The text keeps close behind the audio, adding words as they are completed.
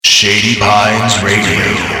Shady Pines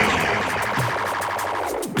Radio.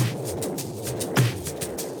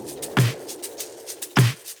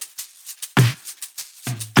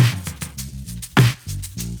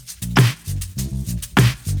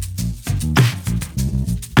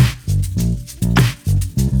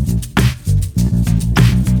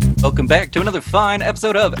 Welcome back to another fine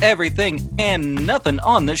episode of Everything and Nothing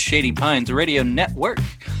on the Shady Pines Radio Network.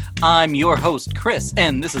 I'm your host, Chris,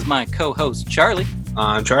 and this is my co-host, Charlie.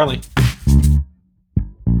 I'm Charlie.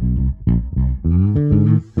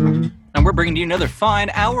 And we're bringing you another fine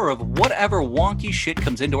hour of whatever wonky shit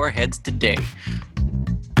comes into our heads today.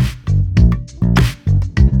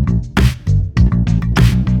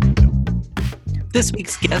 This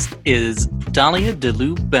week's guest is Dahlia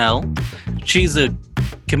DeLue-Bell. She's a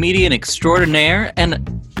comedian extraordinaire,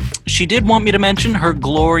 and she did want me to mention her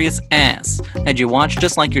glorious ass. Had you watched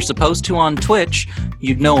Just Like You're Supposed to on Twitch,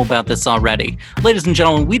 you'd know about this already. Ladies and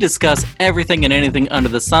gentlemen, we discuss everything and anything under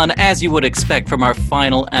the sun, as you would expect from our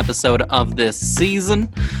final episode of this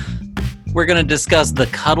season. We're going to discuss the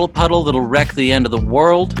cuddle puddle that'll wreck the end of the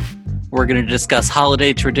world. We're going to discuss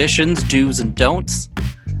holiday traditions, do's and don'ts.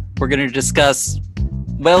 We're going to discuss,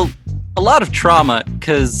 well, a lot of trauma,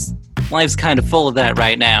 because life's kind of full of that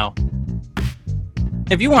right now.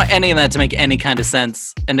 If you want any of that to make any kind of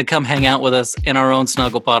sense and to come hang out with us in our own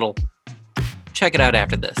snuggle puddle, check it out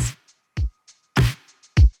after this.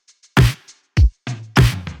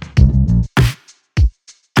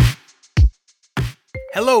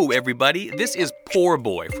 Hello, everybody. This is Poor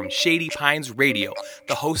Boy from Shady Pines Radio,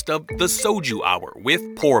 the host of The Soju Hour with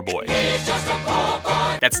Poor Boy.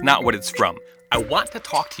 That's not what it's from. I want to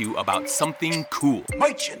talk to you about something cool.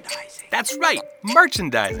 Merchandising. That's right,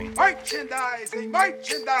 merchandising.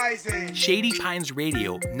 Merchandising. Shady Pines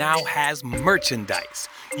Radio now has merchandise.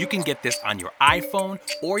 You can get this on your iPhone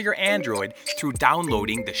or your Android through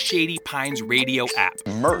downloading the Shady Pines Radio app.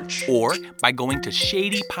 Merch. Or by going to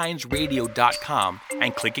shadypinesradio.com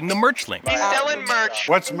and clicking the merch link. He's selling merch.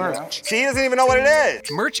 What's merch? She doesn't even know what it is.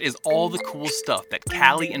 Merch is all the cool stuff that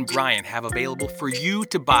Callie and Brian have available for you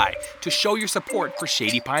to buy to show your support for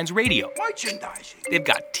Shady Pines Radio. Merchandising. They've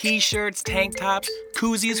got t-shirts, tank tops,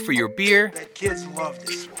 koozies for your beer, The kids love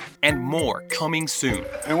this one. and more coming soon.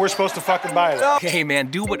 And we're supposed to fucking buy it. Hey man,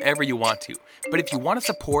 do whatever you want to. But if you want to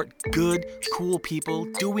support good, cool people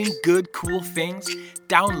doing good, cool things,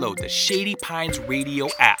 download the Shady Pines Radio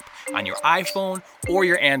app on your iPhone or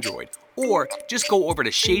your Android. Or just go over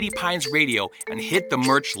to Shady Pines Radio and hit the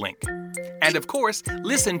merch link. And of course,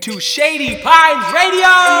 listen to Shady Pines Radio!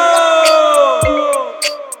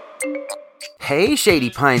 Hey, Shady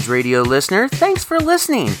Pines Radio listener, thanks for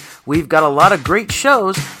listening. We've got a lot of great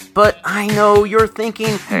shows, but I know you're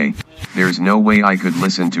thinking, Hey, there's no way I could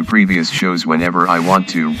listen to previous shows whenever I want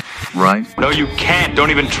to, right? No, you can't.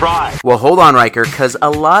 Don't even try. well, hold on, Riker, because a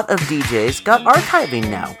lot of DJs got archiving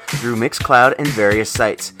now through Mixcloud and various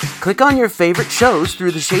sites. Click on your favorite shows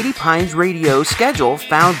through the Shady Pines Radio schedule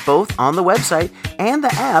found both on the website and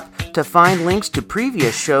the app to find links to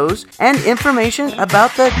previous shows and information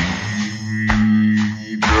about the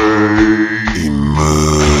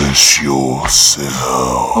Immerse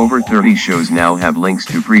yourself. Over 30 shows now have links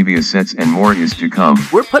to previous sets and more is to come.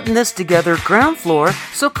 We're putting this together ground floor,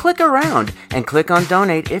 so click around and click on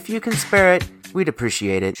donate if you can spare it. We'd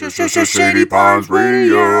appreciate it.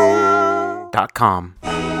 ShadyPinesRadio.com.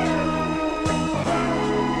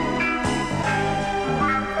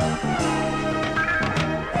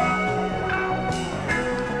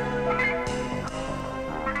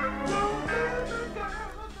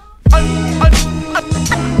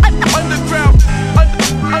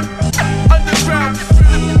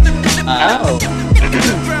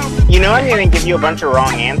 You know I'm going to give you a bunch of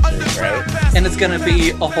wrong answers, right? And it's going to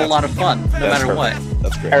be a whole lot of fun, no matter what.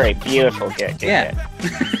 That's great. All right, beautiful. Good. Yeah.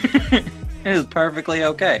 It is perfectly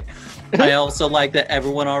okay. I also like that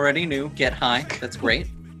everyone already knew Get High. That's great.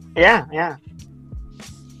 Yeah.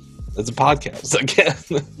 It's a podcast again.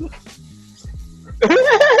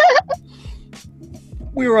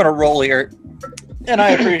 We were on a roll here, and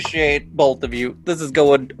I appreciate both of you. This is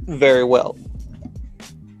going very well.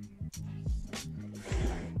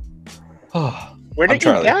 Where did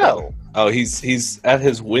Charlie. you go? Oh, he's at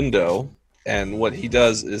his window, and what he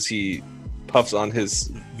does is he puffs on his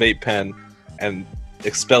vape pen and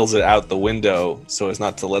expels it out the window so as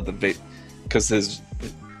not to let the vape, because his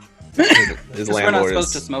We're not landlord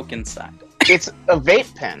supposed to is. smoke inside. It's a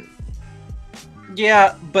vape pen.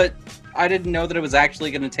 Yeah, but I didn't know that it was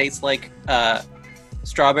actually going to taste like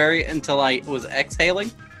strawberry until I was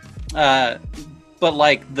exhaling. But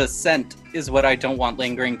like the scent is what I don't want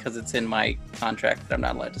lingering because it's in my contract that I'm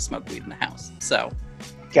not allowed to smoke weed in the house. So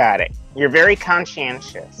Got it. You're very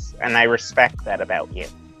conscientious, and I respect that about you.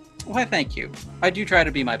 Why, thank you. I do try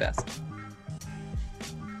to be my best.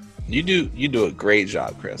 You do a great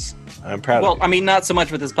job, Chris. I'm proud Well, of you. I mean, not so much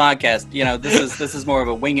with this podcast. You know, this is more of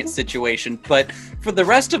a wing it situation. But for the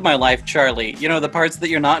rest of my life, Charlie, you know, the parts that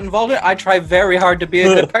you're not involved in, I try very hard to be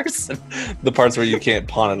a good person. The parts where you can't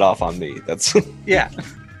pawn it off on me. That's Yeah.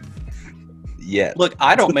 yeah. Look,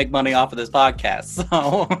 I don't make money off of this podcast,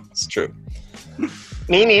 so It's true.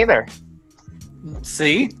 Me neither.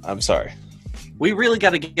 see, I'm sorry. we really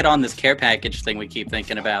got to get on this care package thing we keep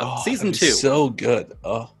thinking about. Season that'd be 2. So good.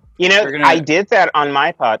 Oh, You know, We're gonna- I did that on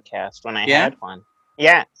my podcast when I Yeah? had one.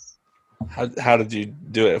 Yes. how did you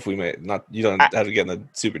do it? If we made not, you don't have to get into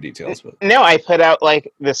super details, but No, I put out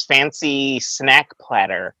like this fancy snack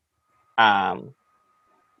platter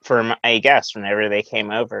for my guests whenever they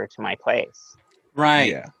came over to my place. Right.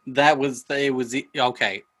 yeah, That was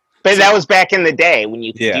okay. But that was back in the day when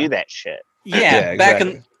you could Yeah. do that shit. Yeah, back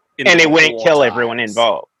in And the it wouldn't old kill everyone times.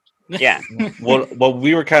 involved. Yeah. what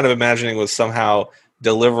we were kind of imagining was somehow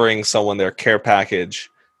delivering someone their care package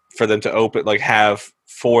for them to open, like have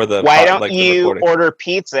for the Why don't like, the you recording. order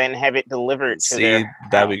pizza and have it delivered to See, their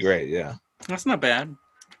that'd be house? great. Yeah, That's not bad.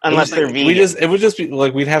 Unless they're vegan. it would just be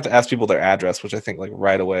like we'd have to ask people their address, which I think like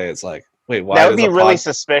right away it's like, wait, why that would does be a really pod-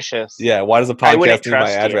 suspicious. Yeah, why does a I wouldn't podcast need my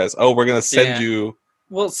trust you. address? Oh, we're gonna send Yeah. you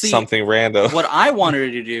Well, see, something random. what I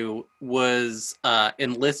wanted to do was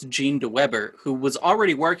enlist Gene DeWeber, who was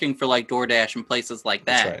already working for like DoorDash and places like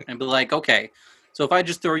That's that, right. and be like, okay, so if I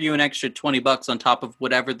just throw you an extra $20 on top of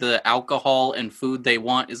whatever the alcohol and food they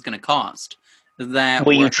want is going to cost, is that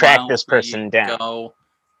Will you track worthwhile this for you person to down? Go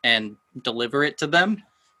and deliver it to them.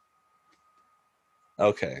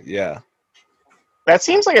 Okay, yeah. That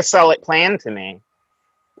seems like a solid plan to me.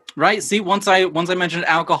 Right? See, once I mentioned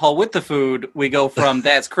alcohol with the food, we go from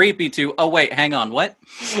that's creepy to oh wait, hang on, what?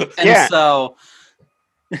 And Yeah. so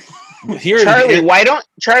Here, Charlie,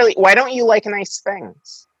 why don't you like nice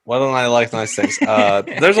things? why don't I like nice things?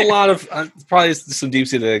 There's a lot of probably some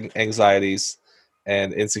deep-seated anxieties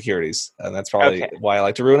and insecurities, and that's probably Okay. why I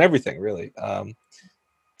like to ruin everything. Really.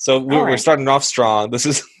 So All we're right. starting off strong. This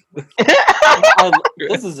is oh,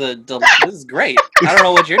 this is great. I don't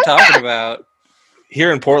know what you're talking about.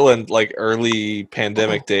 here in Portland, like early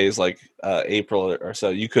pandemic days, like April or so.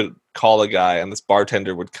 You could call a guy, and this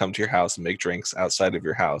bartender would come to your house and make drinks outside of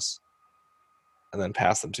your house, and then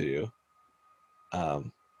pass them to you.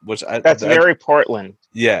 That's very Portland.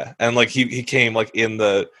 Yeah, and like he came like in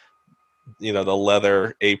the, the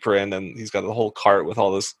leather apron, and he's got the whole cart with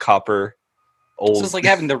all this copper old. So it's like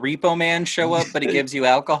having the repo man show up, but he gives you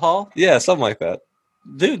alcohol. Yeah, something like that.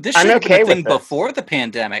 Dude, this I'm should have okay been a with thing this. before the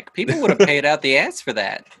pandemic. People would have paid out the ass for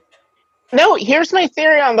that. No, here's my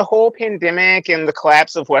theory on the whole pandemic and the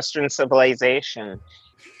collapse of Western civilization.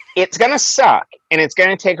 It's going to suck, and it's going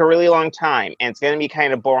to take a really long time, and it's going to be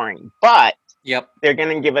kind of boring. But Yep. they're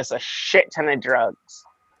going to give us a shit ton of drugs.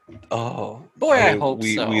 Oh Boy, I mean, hope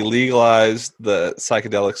we so. we legalized the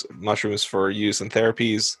psychedelics mushrooms for use in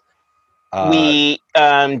therapies. We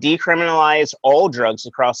decriminalize all drugs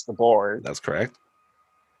across the board. That's correct.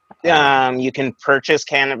 You can purchase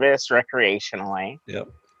cannabis recreationally. Yep.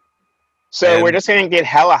 So And- we're just going to get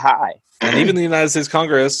hella high. And even the United States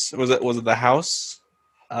Congress was it the House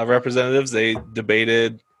representatives? They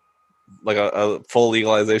debated like a full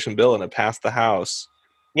legalization bill, and it passed the House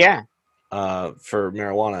Yeah. for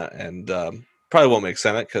marijuana, and probably won't make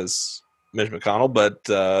Senate because Mitch McConnell. But it's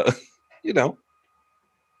a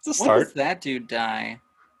When start. does that dude die?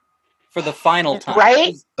 For the final time.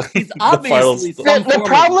 Right? He's The obviously final- some The form of-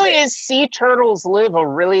 problem is sea turtles live a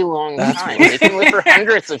really long That's time. right. They can live for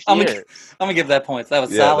hundreds of I'm years. gonna give that points. That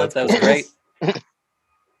was Yeah, solid. That that's was great.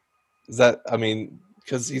 Is that? I mean,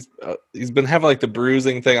 because he's been having like the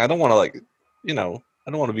bruising thing. I don't want to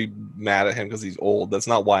I don't want to be mad at him because he's old. That's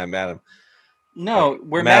not why I'm mad at him. No,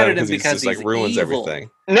 we're mad at him he because just he's ruins evil. everything.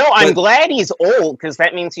 No, I'm But- glad he's old because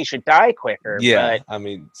that means he should die quicker. Yeah, But I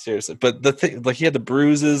mean, seriously. But the thing, like, he had the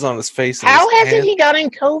bruises on his face. And how his hasn't hand. he gotten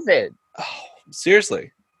COVID? Oh,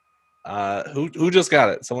 seriously. Who just got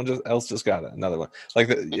it? Someone else just got it. Another one. Like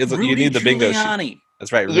you Rudy need the bingo sheet. Giuliani.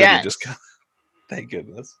 That's right. Rudy Yes. just got. Thank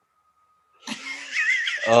goodness.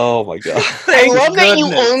 Oh my god. I Thank love that you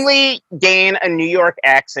goodness. only gain a New York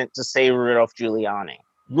accent to say Rudolph Giuliani.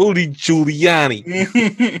 Rudy Giuliani.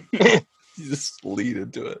 You just lead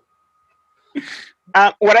into it.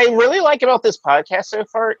 What I really like about this podcast so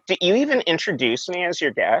far, did you even introduce me as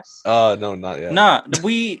your guest? No, not yet. Nah,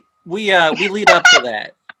 we lead up to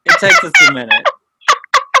that. It takes us a minute.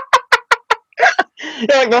 You're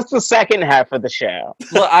like, that's the second half of the show.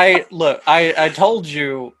 I told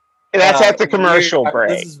you That's at the commercial break.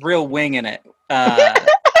 This is real winging it.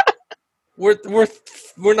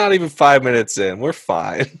 We're not even 5 minutes in. We're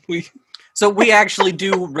fine. So we actually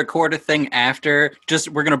do record a thing after.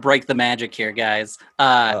 We're gonna break the magic here, guys.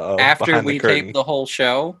 After behind the we curtain. tape the whole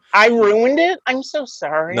show. I ruined it. I'm so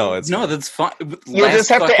sorry. No, That's fine. You'll just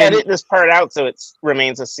have to edit this part out so it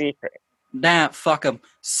remains a secret. Nah, fuck them.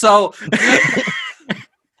 So,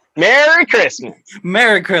 Merry Christmas.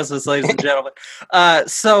 Merry Christmas, ladies and gentlemen.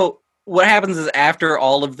 So what happens is after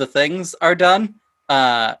all of the things are done,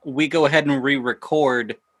 we go ahead and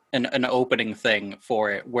re-record an opening thing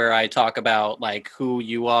for it where I talk about like who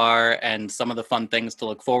you are and some of the fun things to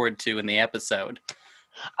look forward to in the episode.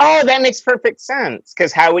 Oh, that makes perfect sense.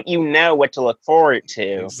 Because how would you know what to look forward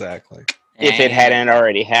to Exactly. if it hadn't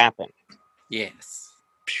already happened? Yes.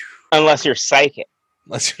 Unless you're psychic.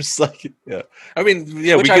 Unless you're psychic. Yeah. I mean,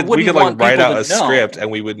 yeah, Which we could like want write people out a to know. script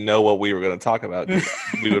and we would know what we were going to talk about.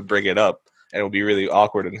 We would bring it up and it would be really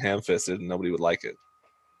awkward and ham-fisted and nobody would like it.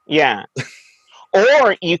 Yeah.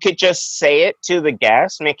 Or you could just say it to the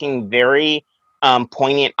guest, making very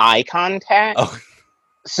poignant eye contact,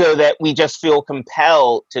 so that we just feel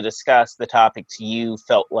compelled to discuss the topics you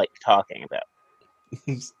felt like talking about.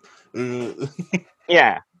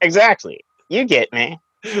 Yeah, exactly. You get me.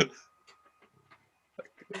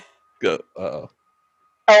 Go. Uh-oh.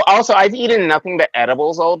 Oh, also, I've eaten nothing but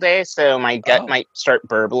edibles all day, so my gut might start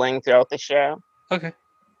burbling throughout the show. Okay.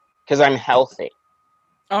 Because I'm healthy.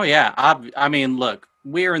 Oh yeah, I mean, look,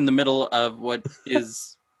 we're in the middle of what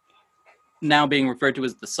is now being referred to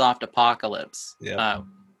as the soft apocalypse. Yeah.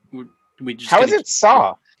 We just How is it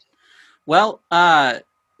soft? Well,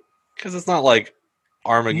 because it's not like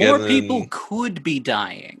Armageddon. More people could be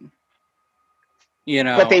dying. You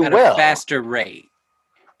know, but they at will. A faster rate.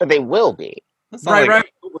 But they will be. Right.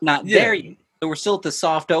 We're not there yet. So we're still at the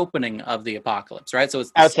soft opening of the apocalypse, right? So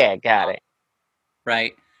it's okay, got it.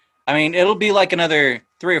 Right. I mean, it'll be like another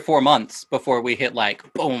 3 or 4 months before we hit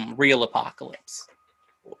like boom, real apocalypse.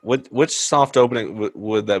 Which soft opening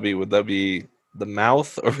would that be? Would that be the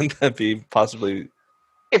mouth, or would that be possibly?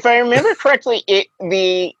 If I remember correctly,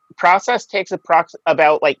 the process takes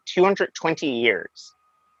about like 220 years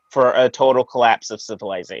for a total collapse of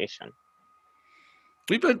civilization.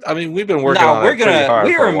 We've been working on it pretty hard.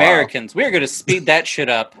 We're Americans. We're gonna speed that shit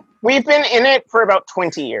up. We've been in it for about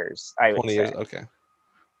 20 years. I would 20 say. years, okay.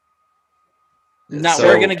 No,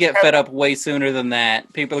 we're gonna get fed up way sooner than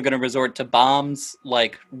that. People are gonna resort to bombs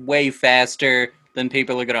like way faster than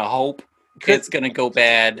people are gonna hope. It's gonna go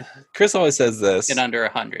bad. Chris always says this in under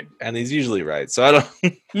 100, and he's usually right. So I don't.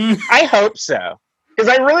 I hope so, because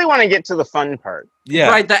I really want to get to the fun part. Yeah,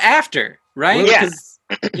 right. The after, right? Yeah,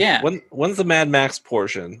 yeah. When's the Mad Max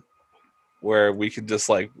portion where we could just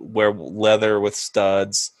like wear leather with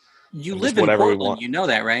studs? You live in Portland, you know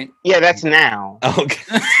that, right? Yeah, that's now.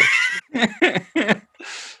 Okay.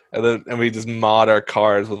 and we just mod our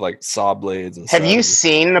cars with like saw blades and stuff. Have you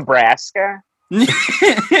seen Nebraska? I'm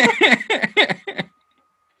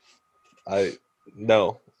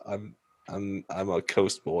a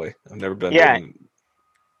coast boy. I've never been.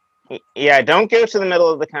 Yeah, don't go to the middle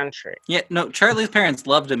of the country. Yeah, no. Charlie's parents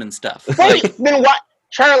loved him and stuff. Wait, then what?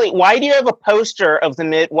 Charlie, why do you have a poster of the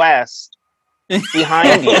Midwest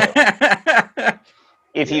behind you?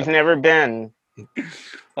 If you've never been.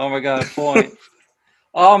 Oh my god, point.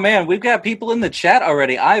 Oh man, we've got people in the chat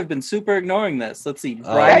already. I've been super ignoring this. Let's see.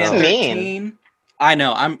 That's mean. I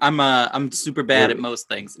know. I'm super bad at most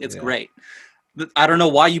things. It's great. I don't know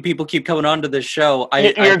why you people keep coming onto this show.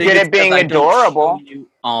 You're good at being adorable.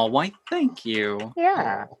 Oh, why? Thank you.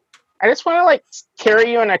 Yeah. I just want to like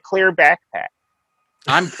carry you in a clear backpack.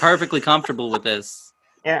 I'm perfectly comfortable with this.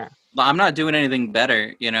 Yeah. But I'm not doing anything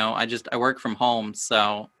better, you know. I work from home,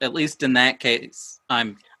 so at least in that case,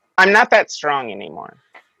 I'm not that strong anymore.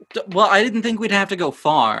 Well, I didn't think we'd have to go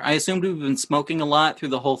far. I assumed we've been smoking a lot through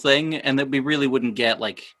the whole thing, and that we really wouldn't get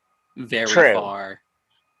like very far.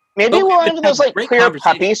 Maybe we'll have those like clear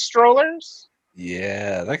puppy strollers.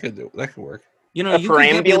 Yeah, that could work. You know, you could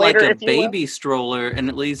give me like a baby stroller, and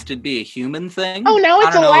at least it'd be a human thing. Oh no,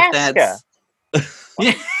 it's Alaska.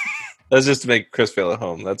 That's just to make Chris feel at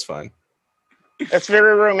home. That's fine. That's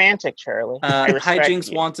very romantic, Charlie.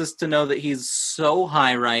 Hijinks wants us to know that he's so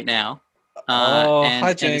high right now.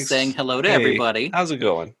 And he's saying hello to everybody. How's it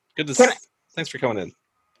going? Good to thanks for coming in.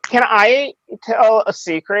 Can I tell a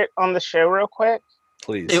secret on the show real quick?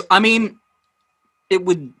 Please. It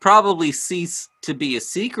would probably cease to be a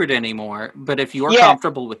secret anymore, but if you're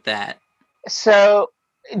comfortable with that. So,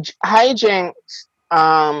 Hijinks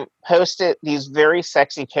posted these very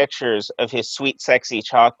sexy pictures of his sweet, sexy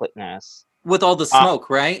chocolateness With all the smoke,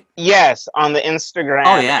 right? Yes, on the Instagram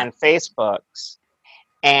Oh, yeah. and Facebooks.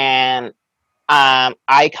 And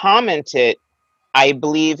I commented, I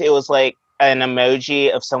believe it was like an emoji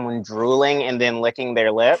of someone drooling and then licking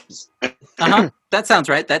their lips. That sounds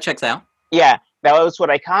right. That checks out. Yeah, that was what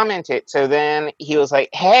I commented. So then he was like,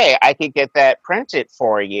 hey, I could get that printed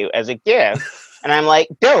for you as a gift. And I'm like,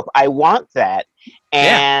 dope, I want that.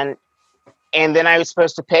 And then I was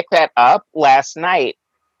supposed to pick that up last night.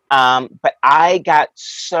 But I got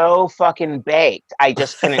so fucking baked, I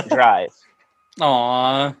just couldn't drive.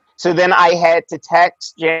 Aww. So then I had to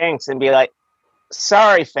text Jinx and be like,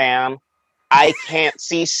 sorry, fam, I can't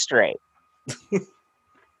see straight.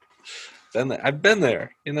 I've been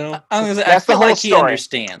there, you know. I That's feel the whole like he story.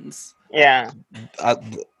 understands. Yeah.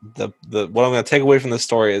 The what I'm gonna take away from this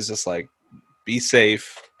story is just like, be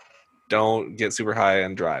safe, don't get super high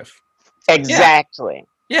and drive. Exactly.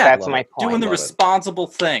 Yeah, That's my point. doing the Love it. responsible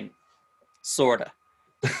thing, sorta.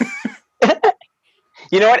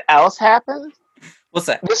 You know what else happened? What's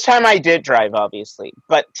that? This time I did drive, obviously.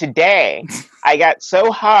 But today, I got so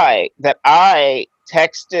high that I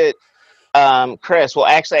texted Chris. Well,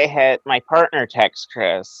 actually, I had my partner text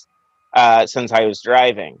Chris since I was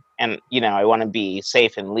driving. And, you know, I want to be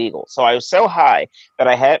safe and legal. So I was so high that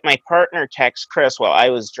I had my partner text Chris while I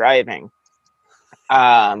was driving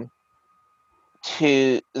that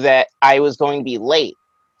I was going to be late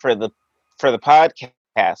for the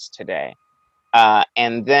podcast today.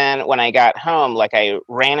 And then when I got home, like I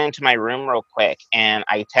ran into my room real quick and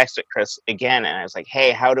I texted Chris again and I was like,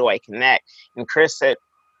 hey, how do I connect? And Chris said,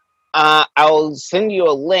 I'll send you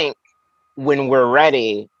a link when we're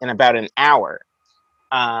ready in about an hour.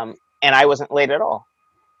 And I wasn't late at all.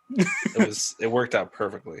 It worked out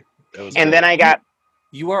perfectly. And then I got,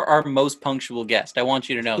 You are our most punctual guest. I want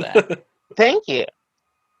you to know that. thank you.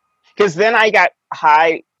 Because then I got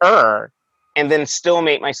higher and then still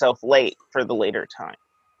made myself late for the later time.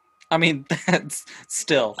 I mean, that's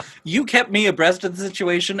still. You kept me abreast of the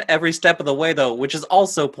situation every step of the way, though, which is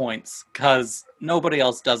also points, because nobody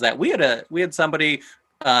else does that. We had somebody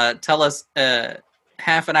tell us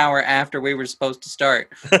half an hour after we were supposed to start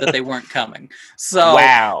that they weren't coming. So,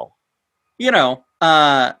 wow. You know,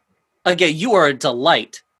 again, you are a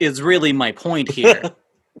delight, is really my point here.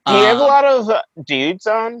 Do you have a lot of dudes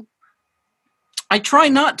on? I try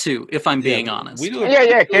not to, if I'm being honest. We do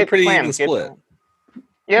good pretty plan, even good split. plan.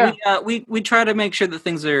 Yeah. We try to make sure that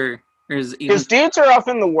things are as even. Because dudes are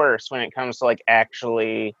often the worst when it comes to like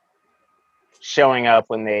actually showing up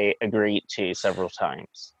when they agreed to several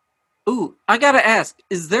times. Ooh, I gotta ask,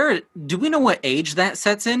 do we know what age that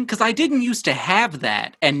sets in? Because I didn't used to have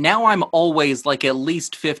that, and now I'm always like at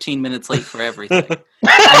least 15 minutes late for everything. And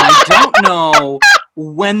I don't know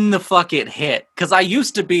when the fuck it hit, because I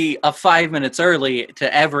used to be 5 minutes early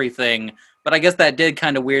to everything, but I guess that did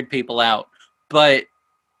kind of weird people out. But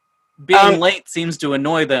being late seems to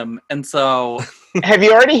annoy them, and so... Have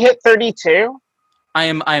you already hit 32? I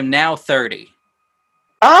am now 30.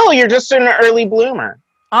 Oh, you're just an early bloomer.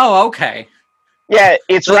 Oh, okay. Yeah,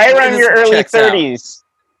 it's right around your early checks out. 30s.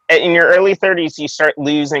 In your early 30s, you start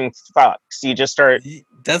losing fucks. You just start...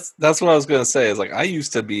 That's what I was gonna say. Is like I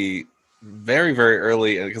used to be very, very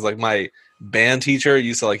early because like my band teacher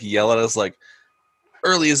used to like yell at us like,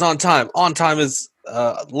 "Early is on time is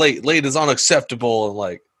late is unacceptable," and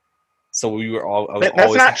like so we were all.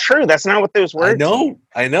 That's not true. That's not what those words mean.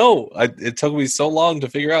 I know. It took me so long to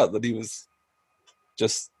figure out that he was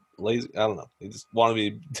just lazy. I don't know. He just wanted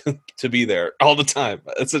me to be there all the time,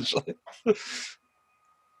 essentially.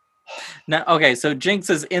 Now, okay, so Jinx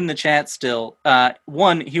is in the chat still.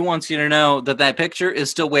 One, he wants you to know that picture is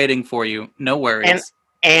still waiting for you. No worries.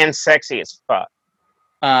 And sexy as fuck.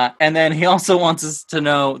 And then he also wants us to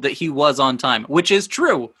know that he was on time, which is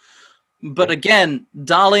true. But again,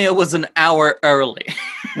 Dahlia was an hour early.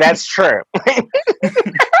 That's true.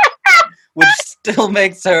 Which still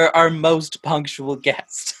makes her our most punctual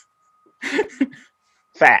guest.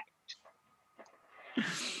 Fact.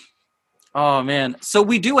 Oh, man. So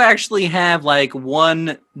we do actually have, like,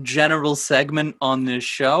 one general segment on this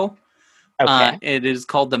show. Okay. It is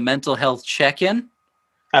called the Mental Health Check-In.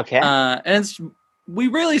 Okay. And we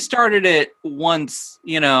really started it once,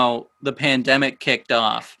 the pandemic kicked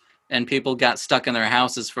off and people got stuck in their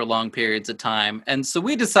houses for long periods of time. And so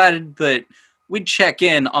we decided that we'd check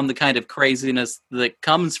in on the kind of craziness that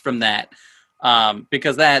comes from that,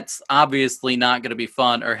 because that's obviously not going to be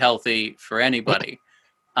fun or healthy for anybody.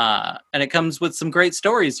 And it comes with some great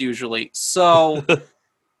stories usually. So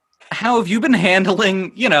how have you been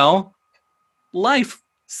handling, life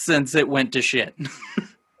since it went to shit?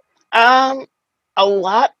 A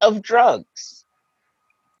lot of drugs.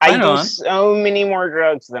 I Right do on. so many more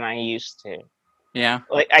drugs than I used to. Yeah.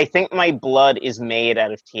 Like, I think my blood is made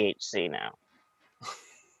out of THC now.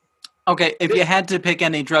 Okay, if you had to pick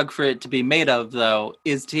any drug for it to be made of, though,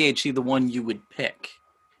 is THC the one you would pick?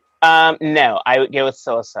 No, I would go with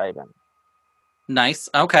psilocybin. Nice.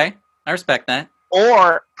 Okay, I respect that.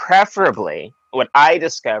 Or preferably, what I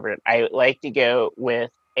discovered, I would like to go with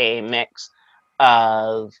a mix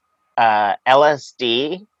of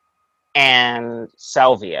LSD and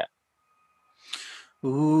salvia.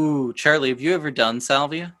 Ooh, Charlie, have you ever done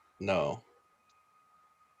salvia? No.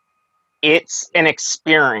 It's an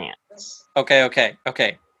experience. Okay.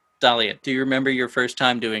 Dahlia, do you remember your first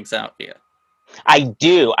time doing salvia? I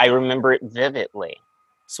do. I remember it vividly.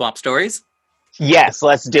 Swap stories? Yes,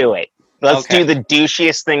 let's do it. Let's Okay. do the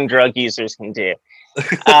douchiest thing drug users can do.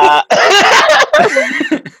 Uh,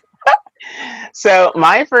 so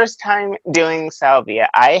my first time doing salvia,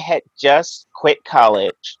 I had just quit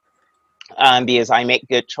college because I make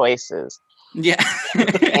good choices. Yeah.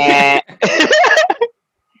 And,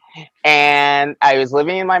 and I was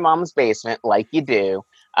living in my mom's basement, like you do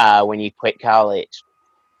when you quit college.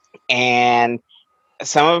 And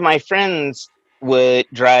some of my friends would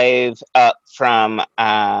drive up from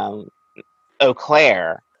Eau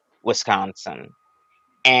Claire, Wisconsin,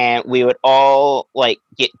 and we would all like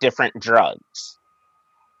get different drugs,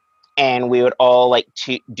 and we would all like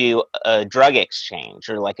to do a drug exchange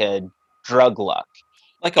or like a drug luck.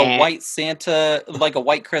 Like a And- white Santa, like a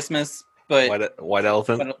white Christmas, but White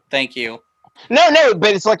elephant. thank you. No,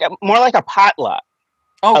 but it's like more like a potluck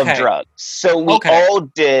of Okay. drugs. So we Okay. all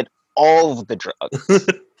did all of the drugs.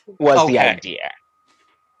 Was the Okay. idea?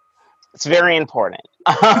 It's very important.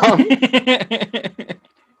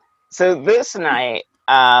 So this night,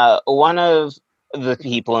 one of the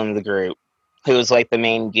people in the group, who was like the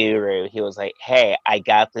main guru, he was like, "Hey, I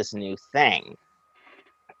got this new thing,"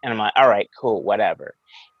 and I'm like, "All right, cool, whatever."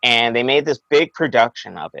 And they made this big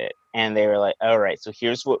production of it, and they were like, "All right, so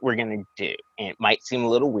here's what we're gonna do, and it might seem a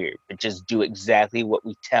little weird, but just do exactly what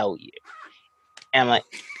we tell you." And I'm like,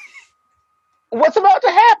 "What's about to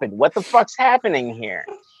happen? What the fuck's happening here?"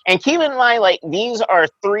 And keep in mind, like, these are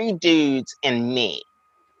 3 dudes and me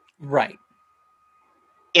Right.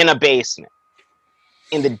 in a basement,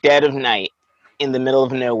 in the dead of night, in the middle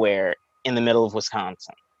of nowhere, in the middle of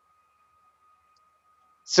Wisconsin.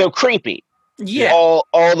 So creepy, Yeah.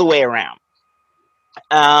 all the way around.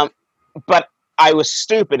 But I was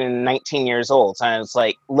stupid and 19 years old, so I was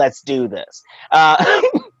like, "Let's do this."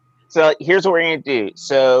 So here's what we're gonna do.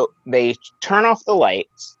 So they turn off the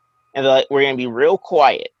lights, and they're like, "We're gonna be real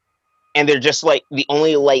quiet," and they're just like, the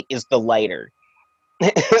only light is the lighter.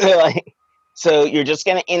 They're like, "So you're just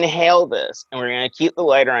gonna inhale this, and we're gonna keep the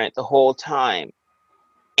lighter on it the whole time,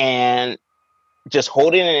 and just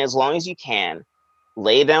hold it in as long as you can.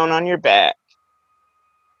 Lay down on your back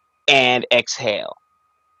and exhale."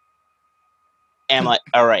 And I'm like,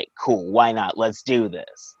 "All right, cool. Why not? Let's do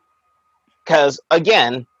this." Because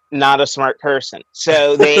again, not a smart person.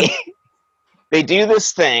 So they do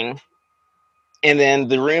this thing, and then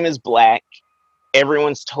the room is black.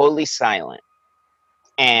 Everyone's totally silent.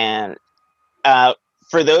 And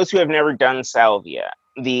for those who have never done salvia,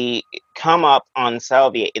 the come up on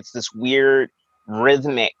salvia, it's this weird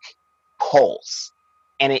rhythmic pulse,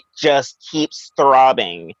 and it just keeps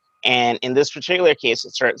throbbing. And in this particular case,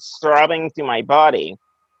 it starts throbbing through my body,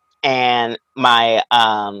 and my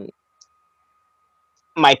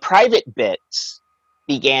my private bits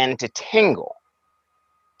began to tingle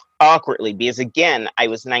awkwardly because, again, I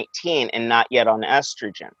was 19 and not yet on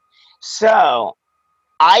estrogen. So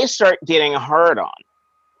I start getting hard on,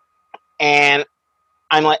 and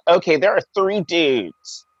I'm like, okay, there are 3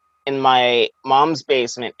 dudes in my mom's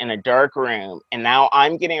basement in a dark room, and now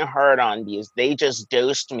I'm getting hard on because they just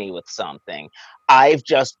dosed me with something. I've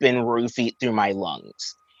just been roofied through my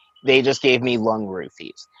lungs. They just gave me lung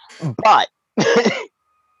roofies. But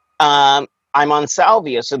I'm on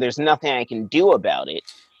salvia, so there's nothing I can do about it.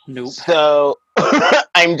 Nope. So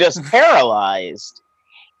I'm just paralyzed.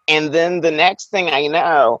 And then the next thing I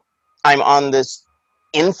know, I'm on this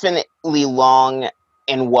infinitely long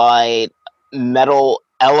and wide metal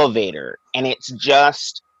elevator, and it's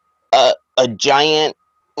just a giant,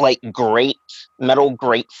 like, metal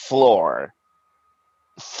grate floor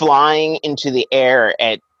flying into the air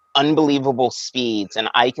at unbelievable speeds, and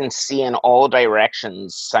I can see in all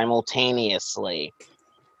directions simultaneously.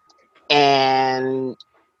 And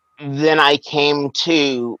then I came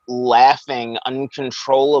to laughing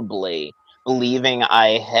uncontrollably, believing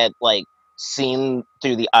I had like seen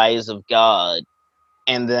through the eyes of God.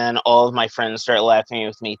 And then all of my friends started laughing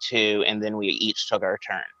with me too, and then we each took our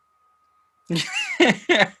turn.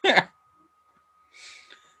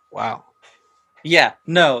 Wow. Yeah,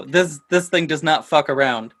 no, this thing does not fuck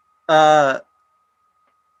around. So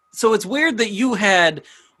it's weird that you had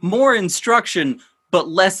more instruction but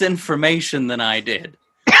less information than I did.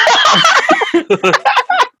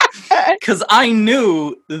 Because I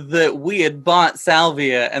knew that we had bought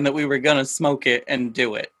salvia and that we were going to smoke it and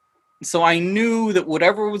do it. So I knew that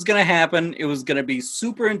whatever was going to happen, it was going to be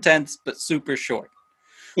super intense but super short.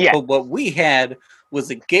 Yeah. But what we had was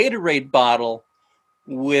a Gatorade bottle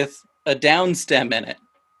with a downstem in it.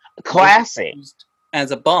 Classic. Used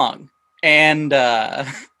as a bong. And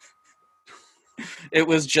it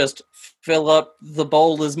was just fill up the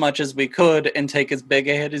bowl as much as we could and take as big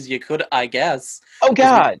a hit as you could, I guess. Oh,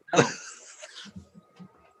 God.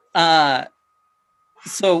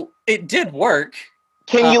 So it did work.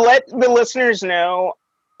 Can you let the listeners know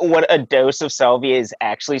what a dose of salvia is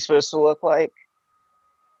actually supposed to look like?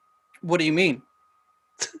 What do you mean?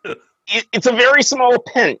 It's a very small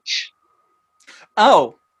pinch.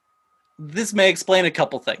 Oh, this may explain a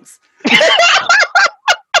couple things.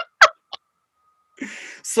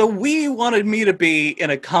 So we wanted me to be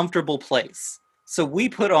in a comfortable place. So we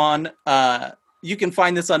put on, you can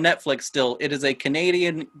find this on Netflix still. It is a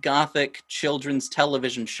Canadian Gothic children's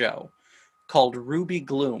television show called Ruby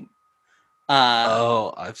Gloom.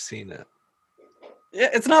 I've seen it.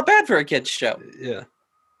 It's not bad for a kid's show. Yeah.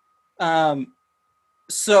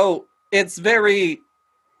 So it's very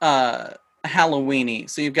Halloween-y.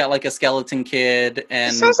 So you've got like a skeleton kid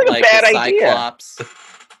and sounds like a bad idea. Cyclops.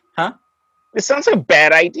 Huh? It sounds like a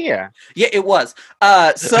bad idea. Yeah, it was.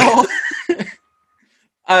 So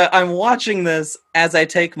I'm watching this as I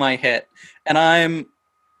take my hit, and I'm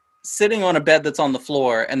sitting on a bed that's on the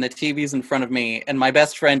floor, and the TV's in front of me, and my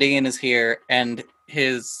best friend Ian is here, and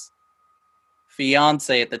his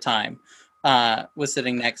fiance at the time was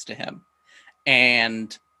sitting next to him.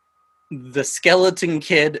 And the skeleton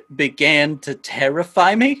kid began to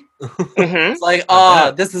terrify me. Mm-hmm. It's like,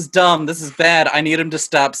 this is dumb. This is bad. I need him to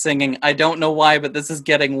stop singing. I don't know why, but this is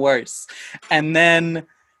getting worse. And then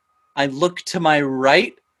I look to my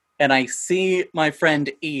right and I see my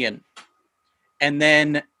friend Ian. And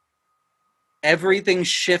then everything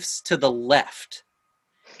shifts to the left.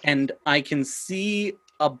 And I can see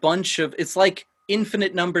a bunch of, it's like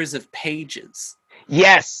infinite numbers of pages.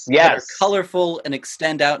 Yes. That are colorful and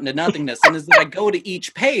extend out into nothingness. And as I go to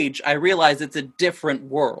each page, I realize it's a different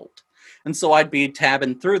world. And so I'd be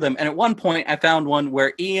tabbing through them. And at one point, I found one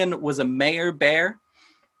where Ian was a mayor bear,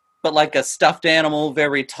 but like a stuffed animal,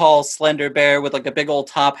 very tall, slender bear with like a big old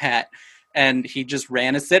top hat. And he just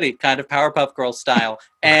ran a city, kind of Powerpuff Girls style.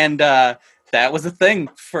 And that was a thing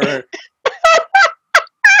for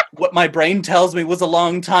what my brain tells me was a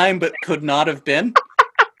long time, but could not have been.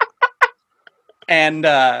 And,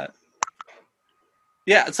 so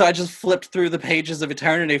I just flipped through the pages of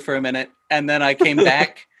eternity for a minute, and then I came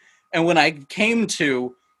back, and when I came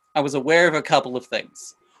to, I was aware of a couple of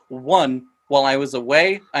things. One, while I was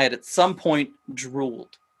away, I had at some point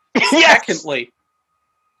drooled. Yes! Secondly,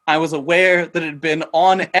 I was aware that it had been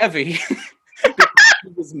on Evie, because he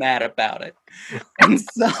was mad about it. And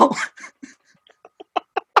so...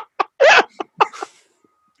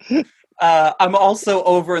 I'm also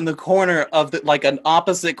over in the corner of an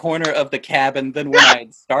opposite corner of the cabin than when I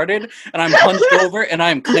had started, and I'm hunched over, and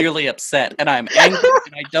I'm clearly upset, and I'm angry,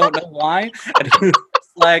 and I don't know why. And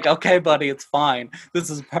it's like, okay, buddy, it's fine.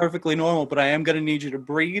 This is perfectly normal, but I am gonna need you to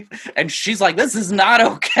breathe. And she's like, this is not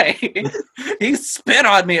okay. He spit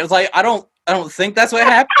on me. It was like, I don't think that's what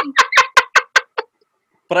happened.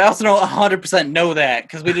 But I also don't 100% know that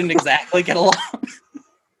because we didn't exactly get along.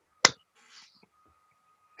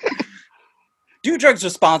 Do drugs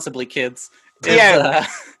responsibly, kids.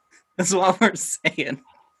 That's what we're saying.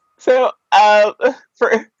 So,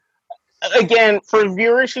 for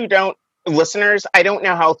listeners, I don't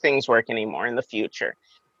know how things work anymore in the future.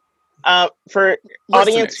 For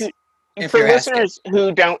listeners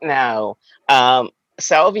who don't know,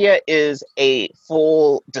 salvia is a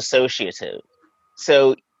full dissociative.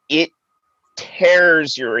 So it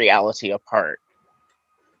tears your reality apart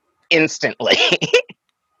instantly.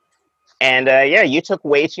 And you took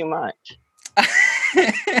way too much.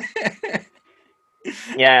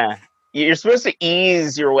 Yeah. You're supposed to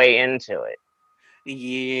ease your way into it.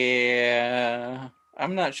 Yeah.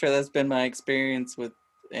 I'm not sure that's been my experience with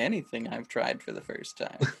anything I've tried for the first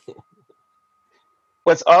time.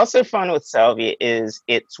 What's also fun with salvia is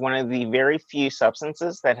it's one of the very few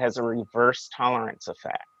substances that has a reverse tolerance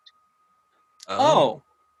effect. Oh.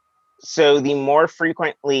 So the more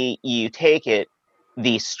frequently you take it,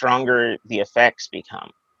 the stronger the effects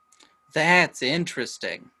become. That's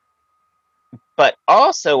interesting. But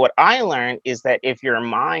also, what I learned is that if your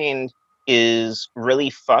mind is really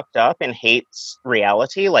fucked up and hates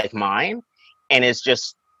reality like mine, and is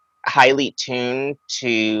just highly tuned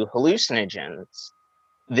to hallucinogens,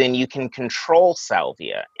 then you can control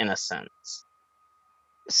salvia in a sense.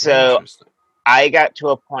 So Interesting. I got to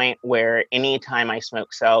a point where anytime I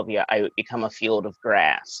smoked salvia, I would become a field of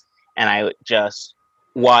grass, and I would just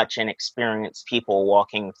watch and experience people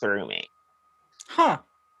walking through me. Huh.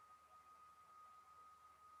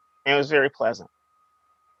 And it was very pleasant.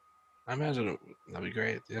 I imagine that'd be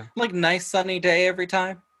great. Yeah. Like nice sunny day every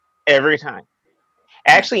time? Every time.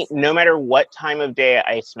 Actually, Nice. no matter what time of day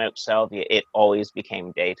I smoked salvia, it always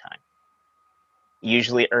became daytime.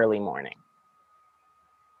 Usually early morning.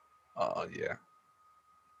 Oh yeah.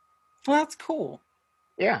 Well, that's cool.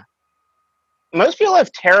 Yeah. Most people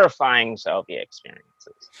have terrifying salvia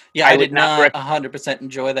experiences. Yeah, I I would did not not 100%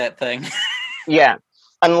 enjoy that thing. Yeah.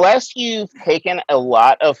 Unless you've taken a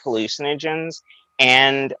lot of hallucinogens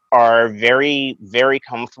and are very, very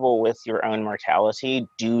comfortable with your own mortality,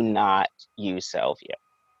 do not use salvia.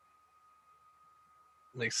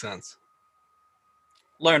 Makes sense.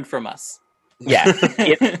 Learn from us. Yeah.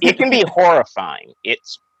 It can be horrifying.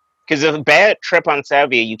 It's because of a bad trip on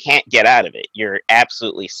salvia, you can't get out of it. You're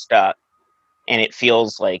absolutely stuck, and it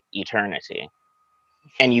feels like eternity.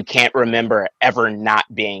 And you can't remember ever not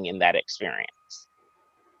being in that experience.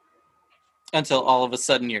 Until all of a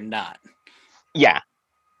sudden you're not, Yeah.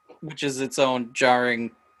 which is its own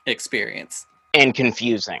jarring experience. And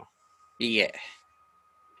confusing. Yeah.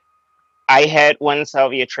 I had one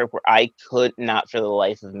salvia trip where I could not for the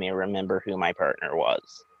life of me remember who my partner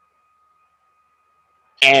was.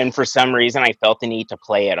 And for some reason, I felt the need to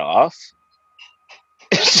play it off.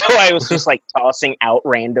 So I was just like tossing out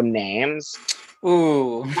random names,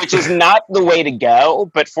 Ooh. which is not the way to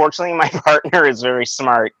go. But fortunately, my partner is very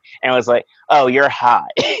smart and was like, "Oh, you're high."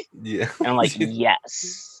 Yeah. And I'm like,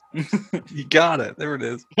 "Yes." You got it. There it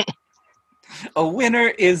is. A winner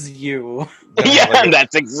is you. Yeah, Like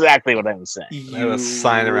that's exactly what I'm saying. I have a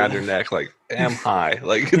sign around your neck like "Am high."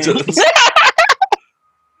 Like it just,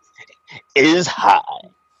 Is high.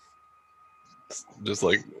 just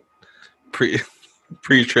like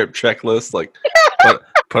pre-trip checklist. Like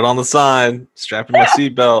put on the sign, strap in my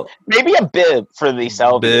seatbelt, Maybe a bib for the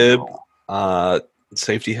salvia. bib,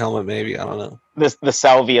 safety helmet. Maybe I don't know. The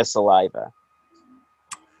salvia saliva.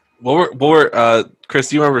 What were Chris?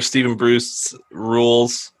 Do you remember Stephen Bruce's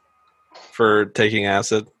rules for taking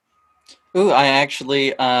acid? Ooh, I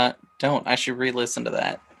actually don't. I should re-listen to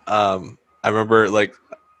that. I remember like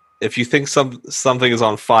if you think something is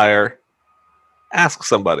on fire, ask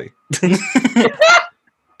somebody.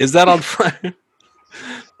 Is that on fire?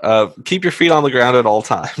 Keep your feet on the ground at all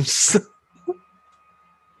times.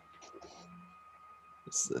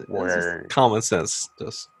 It's just Word. common sense.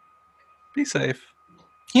 Just be safe.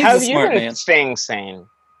 He's How a have you smart been man. staying sane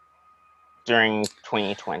during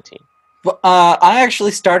 2020? But, I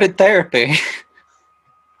actually started therapy.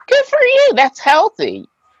 Good for you. That's healthy.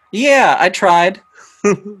 Yeah, I tried.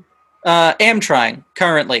 Am trying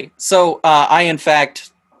currently. So I, in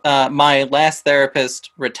fact, my last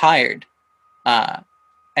therapist retired,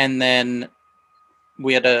 and then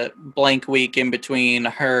we had a blank week in between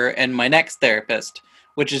her and my next therapist,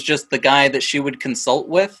 which is just the guy that she would consult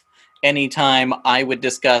with anytime I would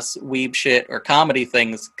discuss weeb shit or comedy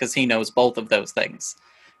things, because he knows both of those things.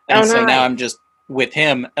 And so now I'm just with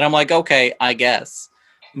him, and I'm like, okay, I guess.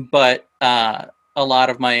 But a lot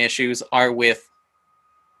of my issues are with,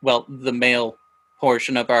 well, the male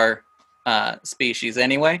portion of our species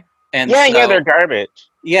anyway. And Yeah, they're garbage.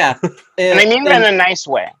 Yeah. And I mean that in a nice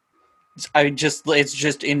way. It's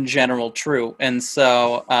just in general true. And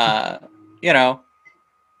so, you know,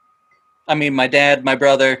 I mean, my dad, my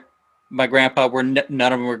brother, my grandpa none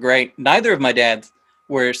of them were great. Neither of my dads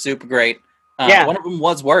were super great. Yeah. One of them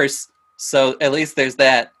was worse. So at least there's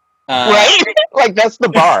that. Right? Like, that's the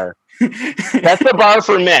bar. That's the bar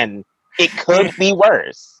for men. It could be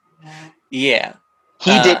worse. Yeah.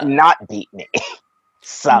 He did not beat me.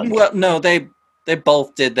 Suck. Well, no, they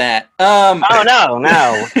both did that. Oh,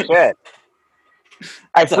 no. Shit.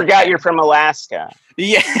 I forgot okay. you're from Alaska.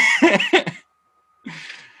 Yeah.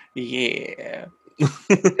 Yeah.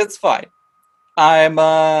 It's fine. I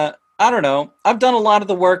don't know. I've done a lot of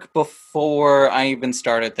the work before I even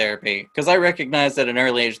started therapy, because I recognized at an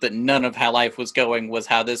early age that none of how life was going was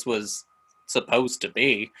how this was supposed to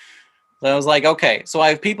be. So I was like, okay, so I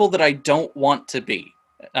have people that I don't want to be.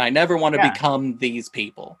 I never want to become these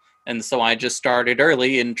people. And so I just started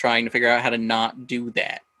early in trying to figure out how to not do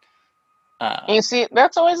that. You see,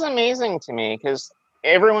 that's always amazing to me, because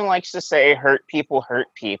everyone likes to say hurt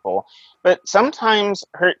people, but sometimes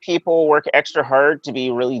hurt people work extra hard to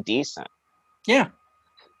be really decent. Yeah.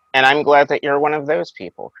 And I'm glad that you're one of those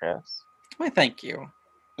people, Chris. Why, thank you.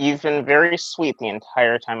 You've been very sweet the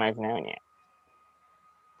entire time I've known you.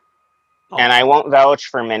 Oh. And I won't vouch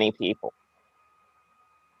for many people.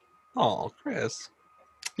 Oh, Chris.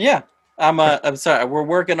 Yeah. I'm sorry. We're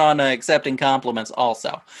working on accepting compliments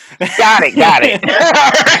also. Got it.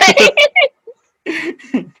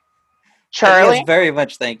 Charlie? Yes, very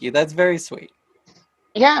much thank you. That's very sweet.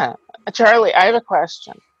 Yeah. Charlie, I have a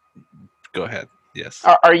question. Go ahead. Yes.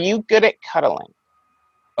 Are you good at cuddling?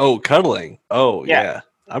 Oh, cuddling. Oh, Yeah. yeah.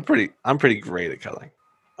 I'm pretty great at cuddling.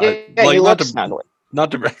 Yeah, you look snuggly.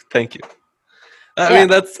 Not to thank you. I Yeah. mean,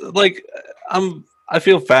 that's like I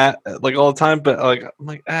feel fat like all the time, but like I'm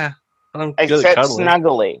like I'm I good said at cuddling.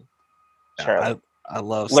 snuggly. Yeah, Charlie. I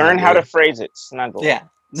love Learn how to snuggling. phrase it. Snuggly. Yeah.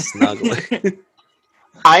 Snuggly.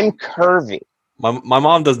 I'm curvy. My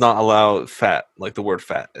mom does not allow fat, like the word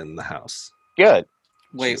fat, in the house. Good.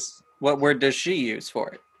 Wait, She's- what word does she use for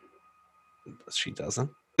it? she doesn't.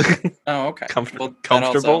 Oh, okay. Comfortable. Well, that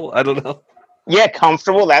also- Comfortable. I don't know. Yeah,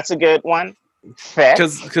 comfortable. That's a good one. Fit.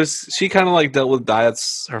 Because she kind of like dealt with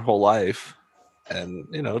diets her whole life, and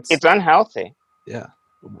It's unhealthy. yeah,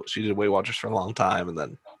 she did Weight Watchers for a long time, and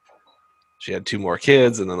then she had 2 more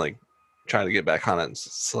kids, and then like trying to get back on it.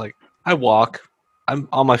 It's like I walk, I'm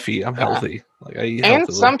on my feet, I'm healthy. Like I eat And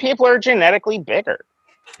healthily. some people are genetically bigger.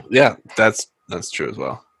 Yeah, that's true as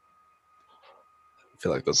well. I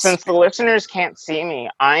feel like that's Since the listeners can't see me,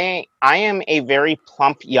 I am a very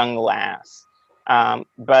plump young lass.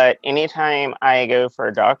 But anytime I go for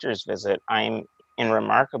a doctor's visit, I'm in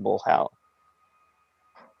remarkable health.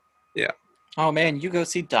 Oh man, you go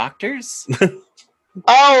see doctors?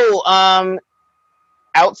 Oh,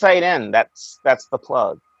 Outside In. That's the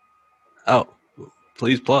plug. oh,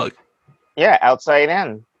 please plug. Yeah, Outside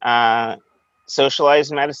In.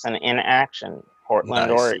 Socialized medicine in action, Portland,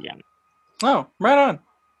 Nice. Oregon. Oh, right on.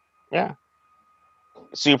 Yeah.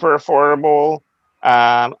 Super affordable.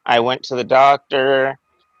 I went to the doctor.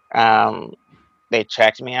 They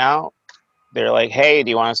checked me out. They're like, hey, do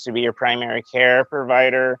you want us to be your primary care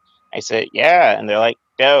provider? I said, yeah. And they're like,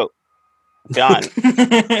 dope. Done.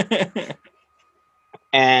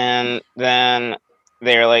 And then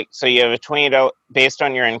they're like, so you have a $20, based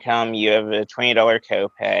on your income, you have a $20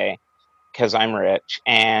 copay because I'm rich.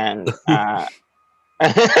 And so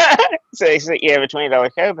they said, you have a $20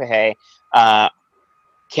 copay.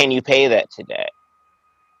 Can you pay that today?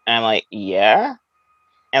 And I'm like, yeah.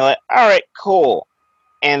 And like, all right, cool.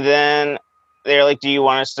 And then they're like, do you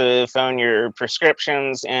want us to phone your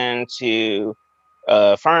prescriptions into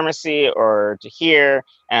a pharmacy or to here?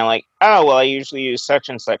 And I'm like, oh, well, I usually use such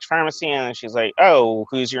and such pharmacy. And then she's like, oh,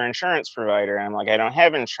 who's your insurance provider? And I'm like, I don't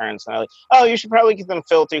have insurance. And I'm like, oh, you should probably get them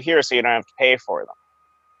filled through here so you don't have to pay for them.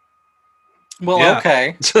 Well, Yeah.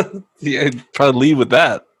 okay. Yeah, I'd probably leave with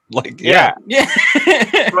that. Like, Yeah. Yeah.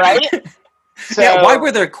 Right? So, Yeah, why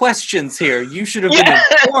were there questions here? You should have been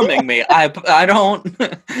informing me. I don't.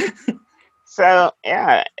 So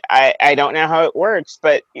yeah, I don't know how it works,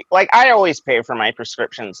 but like I always pay for my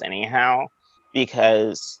prescriptions anyhow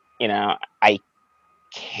because I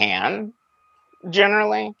can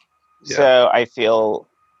generally. Yeah. So I feel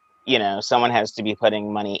someone has to be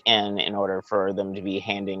putting money in order for them to be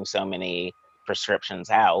handing so many prescriptions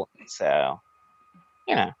out. So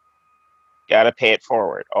gotta pay it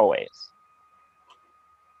forward always.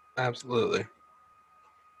 absolutely.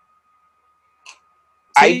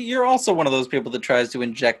 See, you're also one of those people that tries to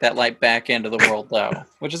inject that light back into the world, though,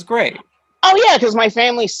 which is great. Oh yeah, because my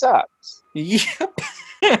family sucks. Yep.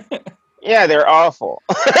 Yeah, they're awful.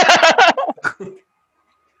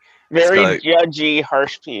 Very like- judgy,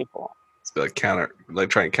 harsh people. It's like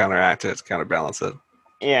try and counteract it, counterbalance it.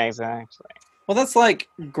 Yeah, exactly. Well, that's like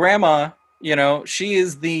Grandma, she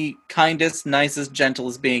is the kindest, nicest,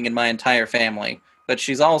 gentlest being in my entire family. But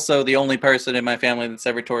she's also the only person in my family that's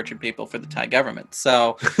ever tortured people for the Thai government.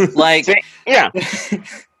 So, like, Yeah.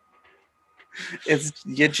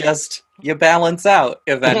 you balance out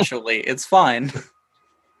eventually. It's fine.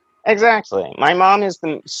 Exactly. My mom is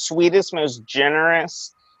the sweetest, most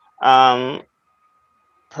generous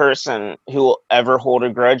person who will ever hold a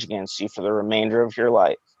grudge against you for the remainder of your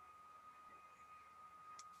life.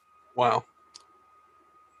 Wow.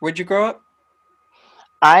 Where'd you grow up?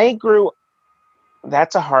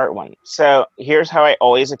 That's a hard one. So here's how I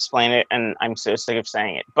always explain it, and I'm so sick of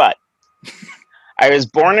saying it. But I was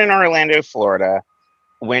born in Orlando, Florida,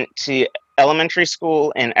 went to elementary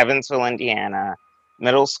school in Evansville, Indiana,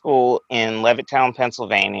 middle school in Levittown,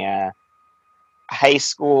 Pennsylvania, high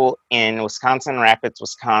school in Wisconsin Rapids,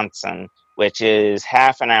 Wisconsin, which is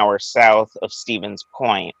half an hour south of Stevens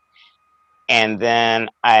Point. And then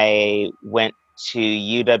I went to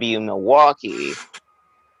UW Milwaukee,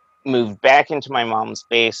 moved back into my mom's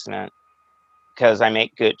basement because I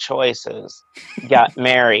make good choices, got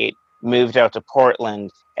married, moved out to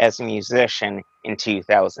Portland as a musician in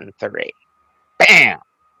 2003. Bam!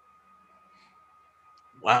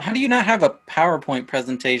 Wow. How do you not have a PowerPoint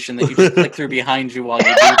presentation that you just click through behind you while you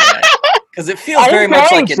do that? Because it feels very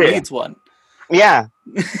much like it needs one. Yeah.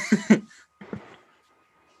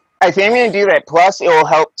 I think I'm going to do that. Plus, it will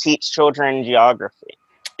help teach children geography.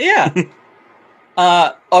 Yeah.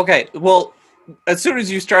 Okay, well, as soon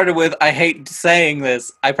as you started with, I hate saying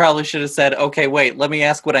this, I probably should have said, okay, wait, let me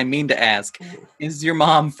ask what I mean to ask. Is your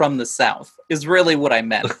mom from the South? Is really what I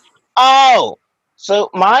meant. Oh!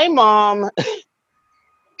 So, my mom...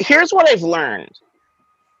 Here's what I've learned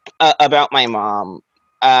about my mom.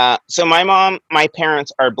 So my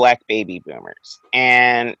parents are black baby boomers.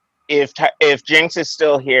 And if Jinx is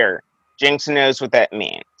still here, Jinx knows what that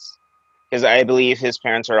means. Because I believe his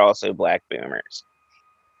parents are also black boomers.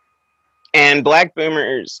 And black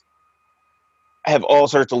boomers have all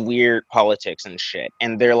sorts of weird politics and shit.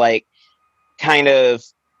 And they're like kind of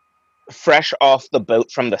fresh off the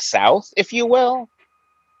boat from the South, if you will.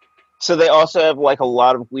 So they also have like a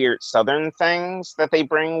lot of weird Southern things that they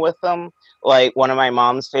bring with them. Like one of my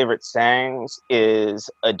mom's favorite sayings is,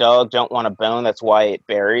 "A dog don't want a bone, that's why it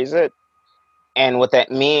buries it." And what that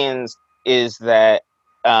means is that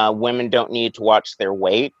women don't need to watch their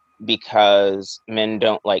weight because men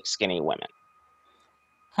don't like skinny women.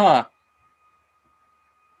 Huh.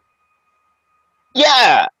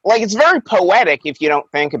 Yeah, like it's very poetic if you don't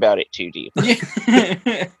think about it too deeply.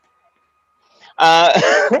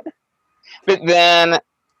 But then,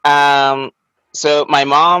 so my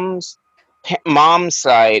mom's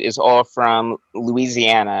side is all from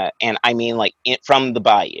Louisiana, and I mean like from the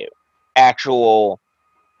bayou, actual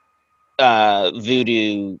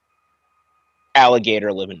voodoo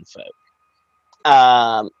alligator living folk.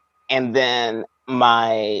 And then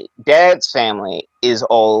my dad's family is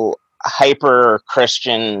all hyper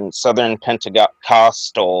Christian Southern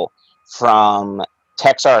Pentecostal from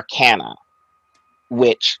Texarkana,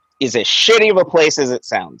 which is as shitty of a place as it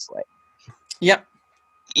sounds like. Yep.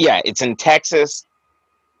 Yeah, it's in Texas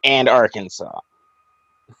and Arkansas.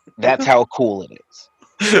 That's how cool it is.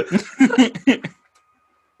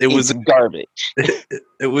 It's garbage.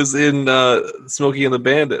 It was in Smokey and the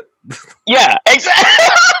Bandit. Yeah,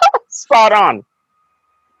 exactly. Spot on.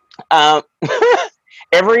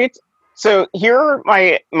 So here are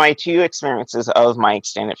my two experiences of my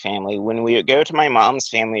extended family. When we would go to my mom's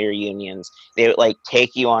family reunions, they would like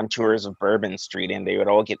take you on tours of Bourbon Street, and they would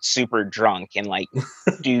all get super drunk and like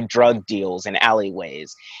do drug deals in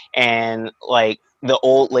alleyways. And like the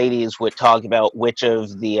old ladies would talk about which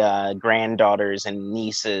of the granddaughters and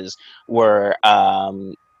nieces were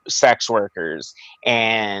sex workers,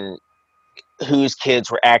 and whose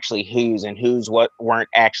kids were actually whose, and whose what weren't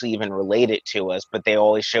actually even related to us, but they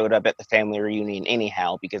always showed up at the family reunion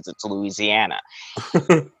anyhow because it's Louisiana.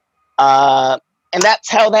 And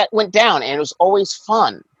that's how that went down, and it was always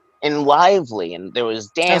fun and lively, and there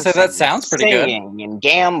was dancing, that sounds pretty good, and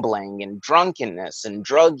gambling and drunkenness and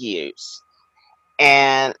drug use.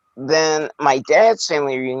 And then my dad's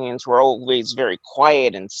family reunions were always very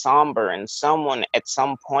quiet and somber, and someone at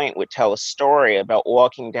some point would tell a story about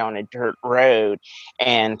walking down a dirt road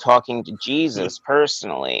and talking to Jesus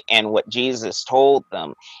personally and what Jesus told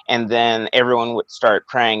them, and then everyone would start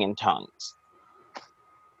praying in tongues.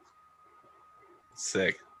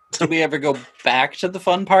 Sick. Did we ever go back to the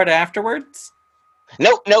fun part afterwards?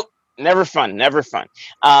 Nope. Never fun.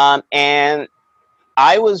 And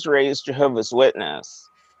I was raised Jehovah's Witness.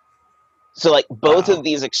 So, like, both of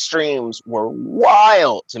these extremes were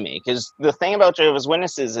wild to me, because the thing about Jehovah's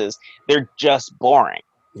Witnesses is they're just boring.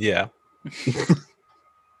 Yeah.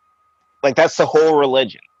 Like, that's the whole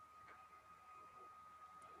religion.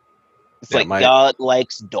 It's like God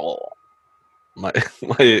likes dull. My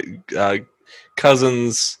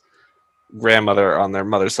cousin's grandmother on their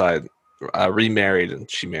mother's side remarried, and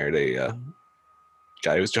she married a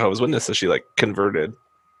guy who was Jehovah's Witness, so she like converted.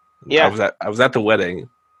 Yeah, I was at the wedding,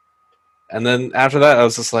 and then after that, I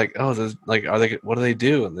was just like, oh, like, what do they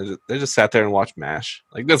do? And they just sat there and watched MASH.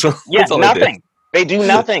 Like that's all nothing. They do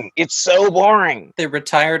nothing. It's so boring. They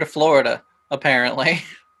retire to Florida, apparently.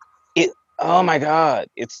 Oh my God,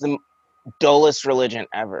 it's the dullest religion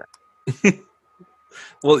ever.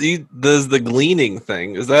 Well, there's the gleaning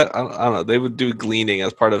thing. Is that I don't know? They would do gleaning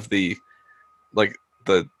as part of there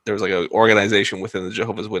was like an organization within the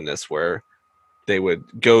Jehovah's Witness where they would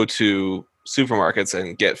go to supermarkets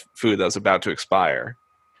and get food that was about to expire,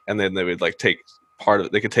 and then they would like take part of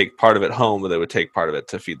it. They could take part of it home, but they would take part of it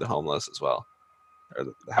to feed the homeless as well. Or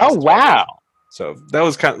the Oh houses. wow! So that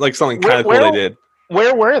was kind of like something Where- kind of cool where- they did.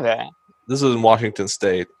 Where were they? This was in Washington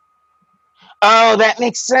State. Oh, that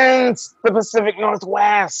makes sense. The Pacific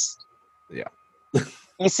Northwest. Yeah.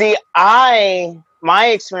 You see, my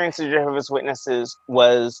experience of Jehovah's Witnesses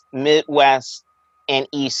was Midwest and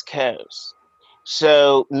East Coast.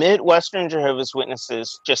 So Midwestern Jehovah's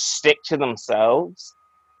Witnesses just stick to themselves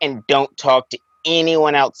and don't talk to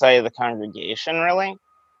anyone outside of the congregation, really.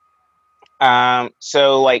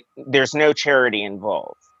 So like, there's no charity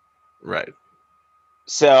involved. Right.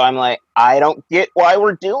 So I'm like, I don't get why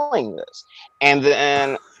we're doing this. And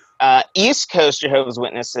then East Coast Jehovah's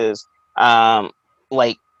Witnesses,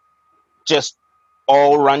 like, just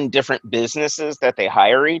all run different businesses that they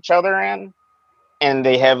hire each other in. And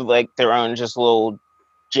they have, like, their own just little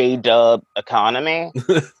J-dub economy.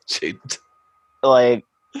 Like,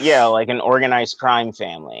 yeah, like an organized crime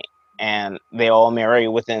family. And they all marry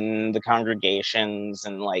within the congregations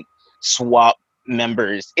and, like, swap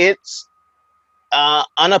members. It's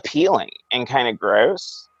unappealing and kind of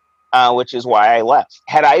gross, which is why I left.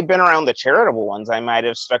 Had I been around the charitable ones, I might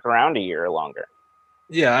have stuck around a year longer.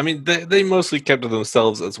 Yeah, I mean, they mostly kept to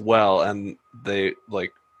themselves as well, and they,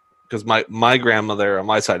 like, because my grandmother on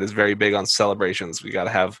my side is very big on celebrations. We got to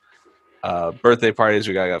have birthday parties,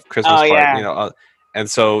 we got to have Christmas parties, yeah. you know, and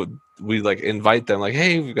so we, like, invite them, like,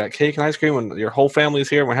 hey, we've got cake and ice cream, and your whole family's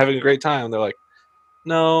here, and we're having a great time. And they're like,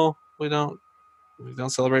 no, we don't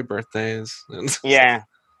celebrate birthdays. Yeah.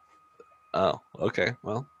 Oh, okay,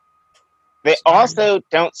 well. They also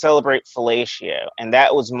don't celebrate fellatio, and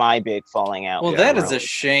that was my big falling out. Well, with that them. is a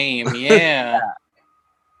shame. Yeah.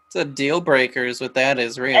 It's a deal breaker is what that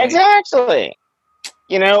is, really. Exactly.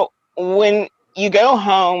 You know, when you go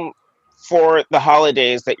home for the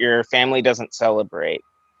holidays that your family doesn't celebrate,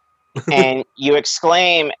 and you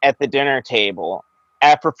exclaim at the dinner table,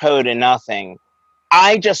 apropos to nothing,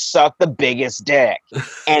 I just suck the biggest dick,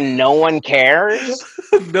 and no one cares?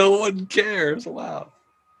 No one cares. Wow.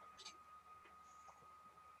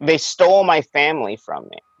 They stole my family from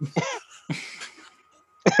me.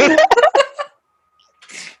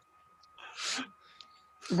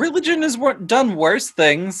 Religion has done worse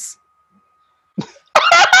things.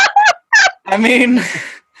 I mean,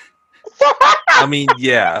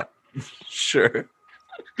 Yeah, sure.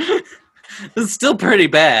 it's still pretty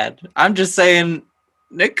bad. I'm just saying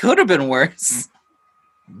it could have been worse.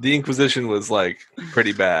 The Inquisition was, like,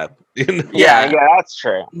 pretty bad. You know? Yeah, that's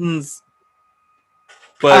true. It's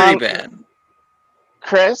But pretty bad.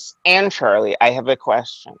 Chris and Charlie, I have a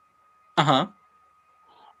question. Uh-huh.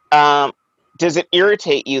 Does it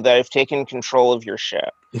irritate you that I've taken control of your show?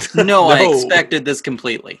 No, I No. expected this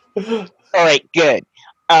completely. All right, good.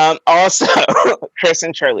 Also, Chris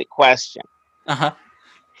and Charlie, question. Uh-huh.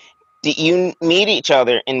 Did you meet each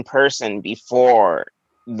other in person before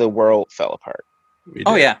the world fell apart? we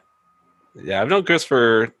Oh, did. yeah. Yeah, I've known Chris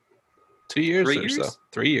for 2 years 3 or years? so.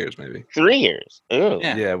 3 years, maybe. 3 years. Ooh.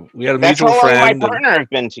 Yeah. Yeah, we had a That's mutual how long friend. my partner have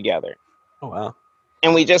been together. Oh, wow.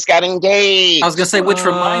 And we just got engaged. I was going to say, which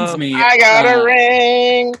reminds me. I got a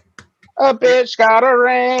ring. A bitch got a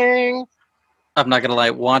ring. I'm not going to lie,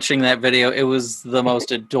 watching that video, it was the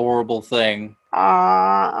most adorable thing.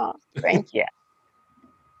 Thank you.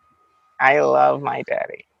 I love my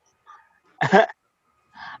daddy.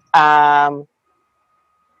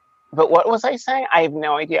 But what was I saying? I have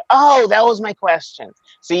no idea. Oh, that was my question.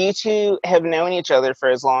 So you two have known each other for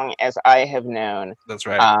as long as I have known That's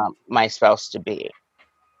right. my spouse to be.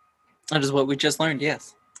 That is what we just learned,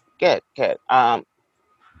 yes. Good, good.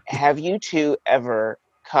 Have you two ever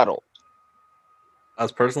cuddled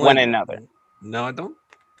Us personally? one another? No, I don't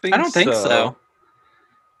think I don't think so.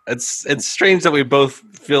 It's strange that we both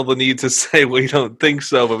feel the need to say we don't think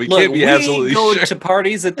so, but we Look, can't be absolutely we go sure. to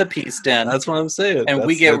parties at the Peace Den, That's what I'm saying. and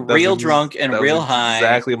we That's- get that's real ex- drunk and that was real high.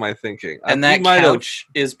 Exactly my thinking. and We that might have- couch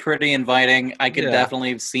is pretty inviting. I could Yeah. definitely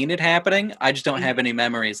have seen it happening. I just don't have any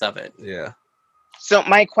memories of it. Yeah. So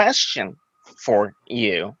my question for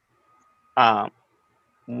you,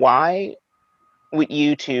 why would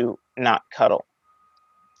you two not cuddle?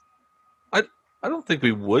 I don't think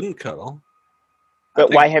we wouldn't cuddle. But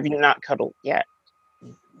think- why have you not cuddled yet?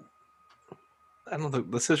 I don't think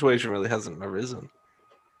the situation really hasn't arisen.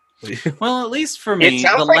 Well, at least for me, It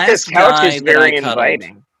sounds the like this last couch guy is that I very cuddled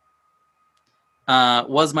inviting.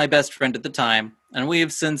 was my best friend at the time, and we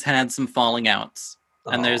have since had some falling outs.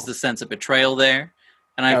 And there's Oh. the sense of betrayal there.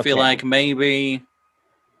 And I feel Okay. like maybe,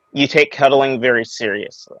 You take cuddling very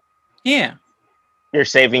seriously. yeah. You're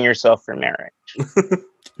saving yourself for marriage.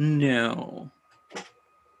 No.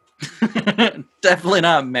 Definitely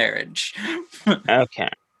not marriage. Okay.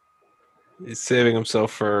 He's saving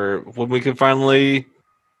himself for when we can finally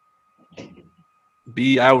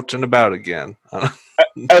be out and about again.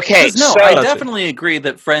 Okay, 'Cause no, so I definitely agree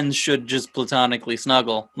that friends should just platonically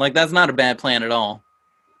snuggle. Like, that's not a bad plan at all.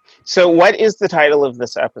 so what is the title of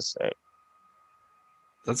this episode?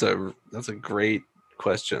 That's a great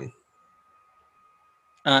question.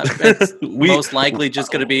 It's most likely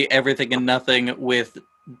just going to be Everything and Nothing with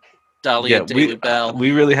Dahlia Delubel.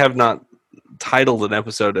 We really have not titled an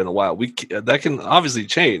episode in a while. That can obviously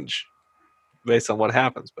change based on what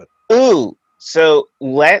happens, but Ooh, so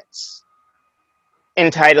let's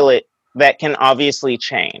entitle it That Can Obviously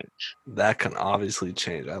Change. that can obviously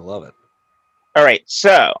change. I love it. All right,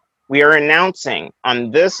 so we are announcing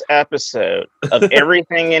on this episode of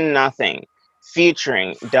Everything and Nothing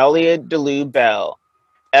featuring Dahlia Delubel,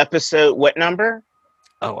 episode what number?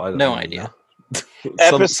 Oh, I don't No even idea. know.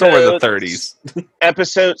 Somewhere in the 30s.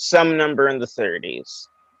 Episode some number in the 30s.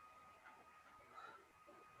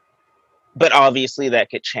 But obviously that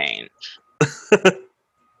could change.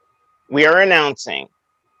 We are announcing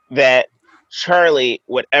that Charlie,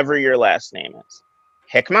 whatever your last name is,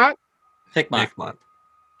 Hikmat? Hickmont.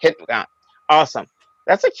 Hikmat. Awesome.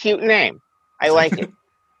 That's a cute name. I like it.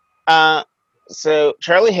 So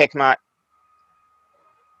Charlie Hikmat,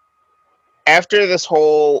 after this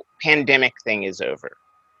whole pandemic thing is over,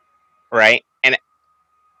 right? And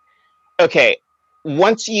okay,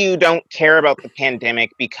 once you don't care about the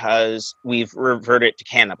pandemic because we've reverted to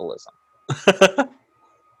cannibalism.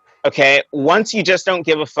 Okay, once you just don't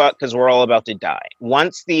give a fuck because we're all about to die.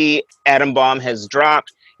 Once the atom bomb has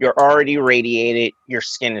dropped, you're already radiated, your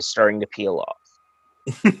skin is starting to peel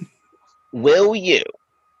off. Will you,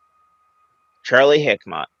 Charlie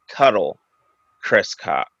Hikmat, cuddle Chris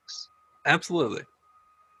Cox? Absolutely.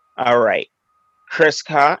 All right. Chris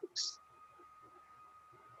Cox?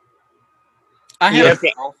 I You have have a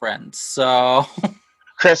to- girlfriend, so...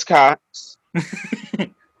 Chris Cox,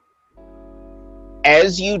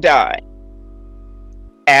 as you die,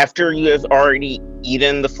 after you have already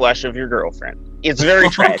eaten the flesh of your girlfriend, it's very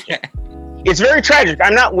tragic. Okay. It's very tragic.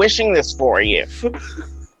 I'm not wishing this for you.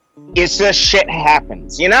 It's just shit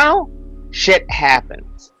happens, you know? Shit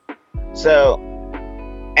happens. So,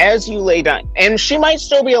 as you lay down, and she might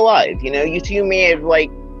still be alive, you know? You two may have, like,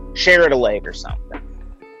 shared a leg or something.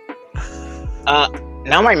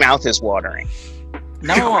 Now my mouth is watering.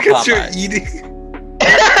 Now I want Because you're Popeyes.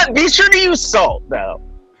 eating. Be sure to use salt, though.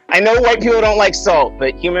 I know white people don't like salt,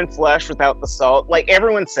 but human flesh without the salt, like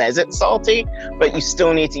everyone says it's salty, but you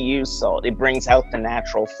still need to use salt. It brings out the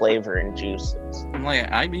natural flavor and juices. I'm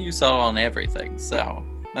like, I use salt on everything, so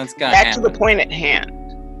that's gotta Back happen. to the point at hand.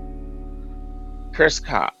 Chris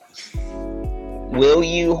Cox, will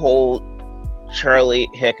you hold Charlie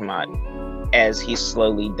Hikmat as he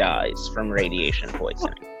slowly dies from radiation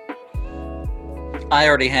poisoning? I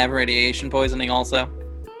already have radiation poisoning also.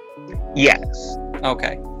 Yes.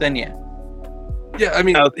 Okay, then yeah. Yeah, I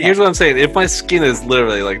mean, Okay. here's what I'm saying. If my skin is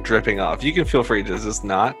literally like dripping off, you can feel free to just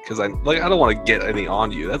not, because I don't want to get any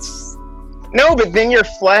on you. That's No, but then your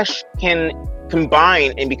flesh can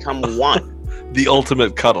combine and become one. the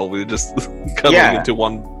ultimate cuddle. We're just cuddling Yeah. into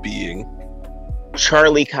one being.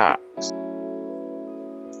 Charlie Cox.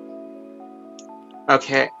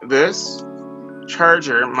 Okay, this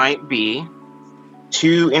charger might be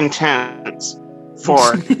too intense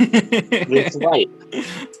for this light.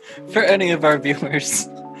 For any of our viewers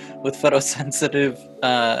with photosensitive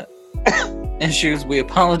issues, we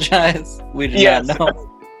apologize. We do Yes. not know.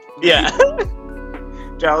 Yeah.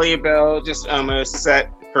 Dahlia Bell just almost set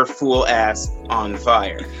her fool ass on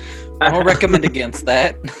fire. I will recommend against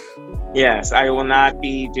that. Yes, I will not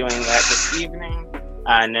be doing that this evening.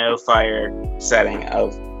 No fire setting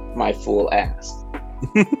of my fool ass.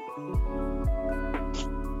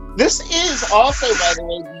 This is also, by the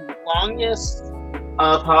way, the longest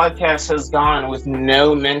podcast has gone with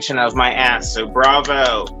no mention of my ass. So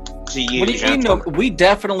bravo to you, What do you mean? No, gentlemen. we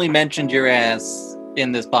definitely mentioned your ass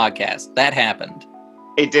in this podcast. That happened.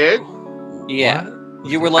 It did? Yeah.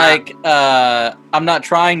 You were like, I'm not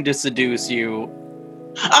trying to seduce you.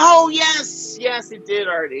 Oh, yes! Yes, it did,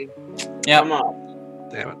 Artie. Yep. Come on.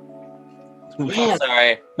 Damn it. I'm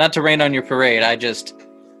sorry. Not to rain on your parade.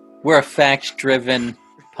 We're a fact-driven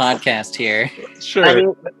podcast here. Sure. I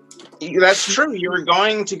mean, that's true. You were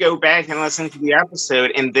going to go back and listen to the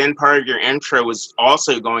episode, and then part of your intro was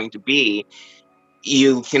also going to be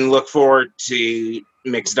you can look forward to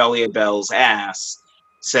Mix Dahlia Bell's ass.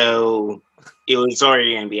 So it was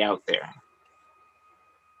already going to be out there.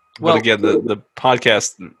 But again, the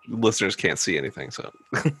podcast listeners can't see anything, so.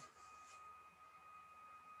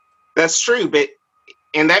 That's true,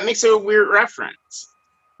 and that makes it a weird reference.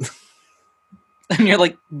 And you're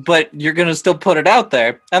like, but you're going to still put it out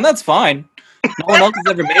there, and that's fine. No one else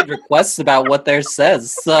has ever made requests about what theirs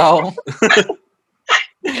says, so...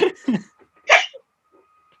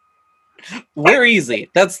 We're easy.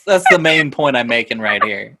 That's the main point I'm making right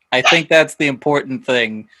here. I think that's the important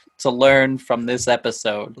thing to learn from this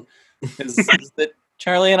episode, is that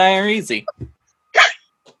Charlie and I are easy.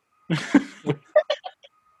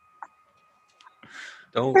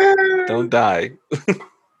 Don't die.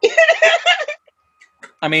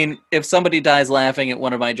 I mean, if somebody dies laughing at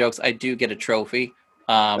one of my jokes, I do get a trophy.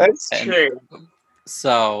 That's true.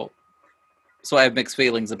 So I have mixed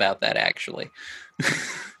feelings about that, actually.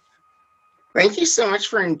 Thank you so much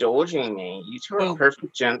for indulging me. You two are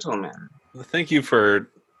perfect gentlemen. Thank you for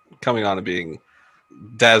coming on and being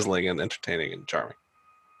dazzling and entertaining and charming.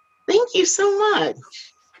 Thank you so much.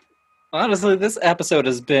 Honestly, this episode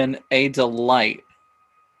has been a delight.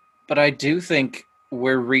 But I do think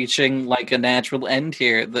we're reaching like a natural end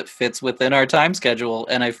here that fits within our time schedule,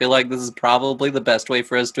 and I feel like this is probably the best way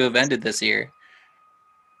for us to have ended this year.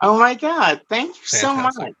 Oh my god, thank you so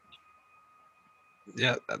much.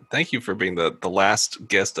 Yeah, thank you for being the last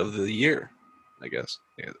guest of the year, I guess.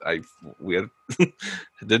 We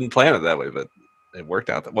didn't plan it that way, but it worked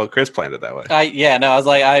out. Well, Chris planned it that way. I was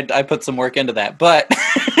like, I put some work into that, but...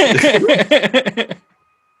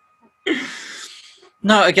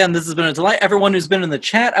 No, again, this has been a delight. Everyone who's been in the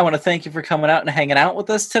chat, I want to thank you for coming out and hanging out with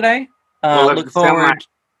us today. Look forward.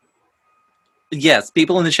 Yes,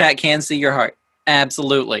 people in the chat can see your heart.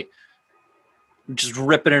 Absolutely. Just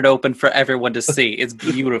ripping it open for everyone to see. It's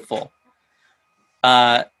beautiful.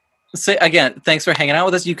 So again, thanks for hanging out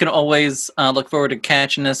with us. You can always look forward to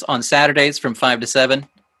catching us on Saturdays from 5 to 7.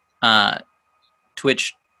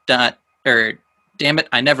 Twitch. Damn it,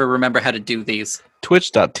 I never remember how to do these.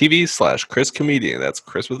 Twitch.tv/Chris Comedian. That's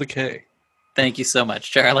Chris with a K. Thank you so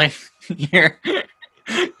much, Charlie.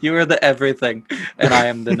 You are the everything, and I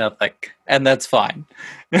am the nothing. And that's fine.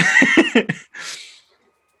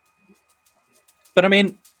 But I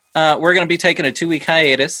mean, we're going to be taking a 2-week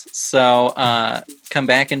hiatus, so come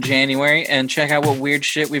back in January and check out what weird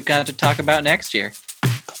shit we've got to talk about next year.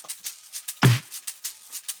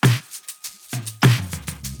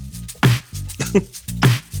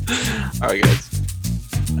 All right, guys.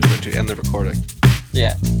 I'm going to end the recording.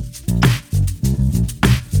 Yeah.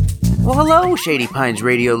 Well, hello, Shady Pines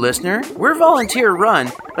Radio listener. We're volunteer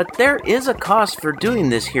run, but there is a cost for doing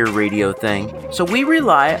this here radio thing, so we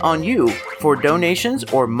rely on you for donations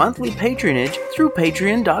or monthly patronage through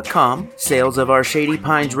patreon.com, sales of our Shady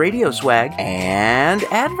Pines radio swag, and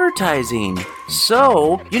advertising.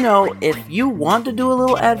 So, if you want to do a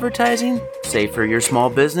little advertising, say for your small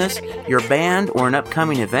business, your band, or an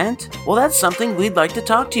upcoming event, well, that's something we'd like to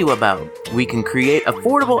talk to you about. We can create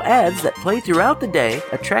affordable ads that play throughout the day,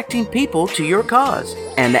 attracting people to your cause.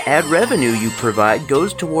 And the ad revenue you provide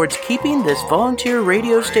goes towards keeping this volunteer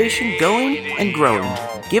radio station going and growing.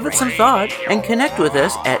 Give it some thought and connect with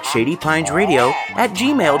us at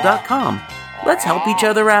shadypinesradio@gmail.com. Let's help each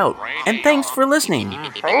other out. And thanks for listening.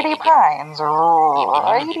 Shady Pines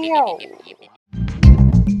Radio.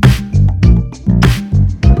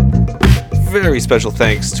 Very special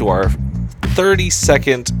thanks to our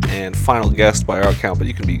 32nd and final guest by our count, but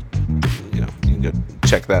you can go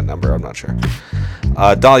check that number, I'm not sure.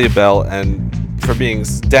 Dahlia Bell, and for being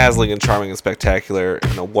dazzling and charming and spectacular,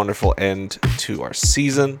 and a wonderful end to our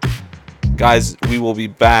season. Guys, we will be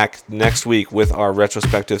back next week with our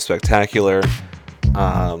retrospective spectacular.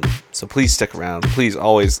 So please stick around. Please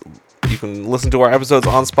always, you can listen to our episodes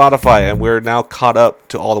on Spotify, and we're now caught up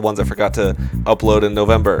to all the ones I forgot to upload in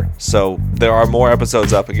November. So there are more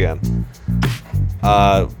episodes up again.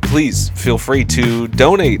 Please feel free to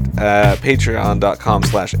donate at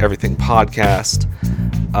patreon.com/everythingpodcast.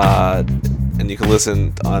 And you can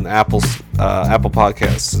listen on Apple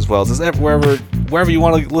Podcasts as well as wherever you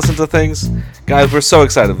want to listen to things. Guys, we're so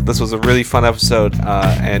excited. This was a really fun episode,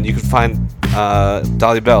 and you can find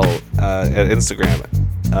Dahlia Bell at Instagram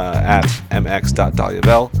at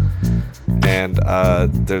mx.dahliabell, and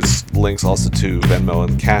there's links also to Venmo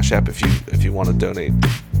and Cash App if you want to donate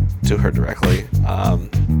to her directly.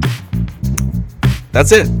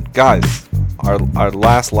 That's it, guys. Our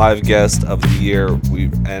last live guest of the year,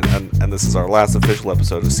 and this is our last official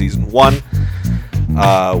episode of season 1,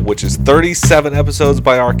 which is 37 episodes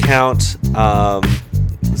by our count,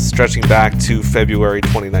 stretching back to February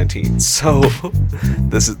 2019. So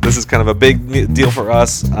this is kind of a big deal for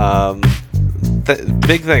us.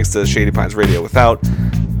 Big thanks to Shady Pines Radio. Without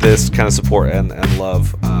this kind of support and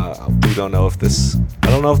love, we don't know if this. I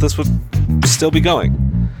don't know if this would still be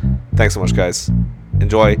going. Thanks so much, guys.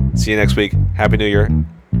 Enjoy. See you next week. Happy New Year.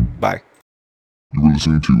 Bye. You were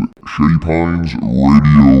listening to Shady Pines Radio.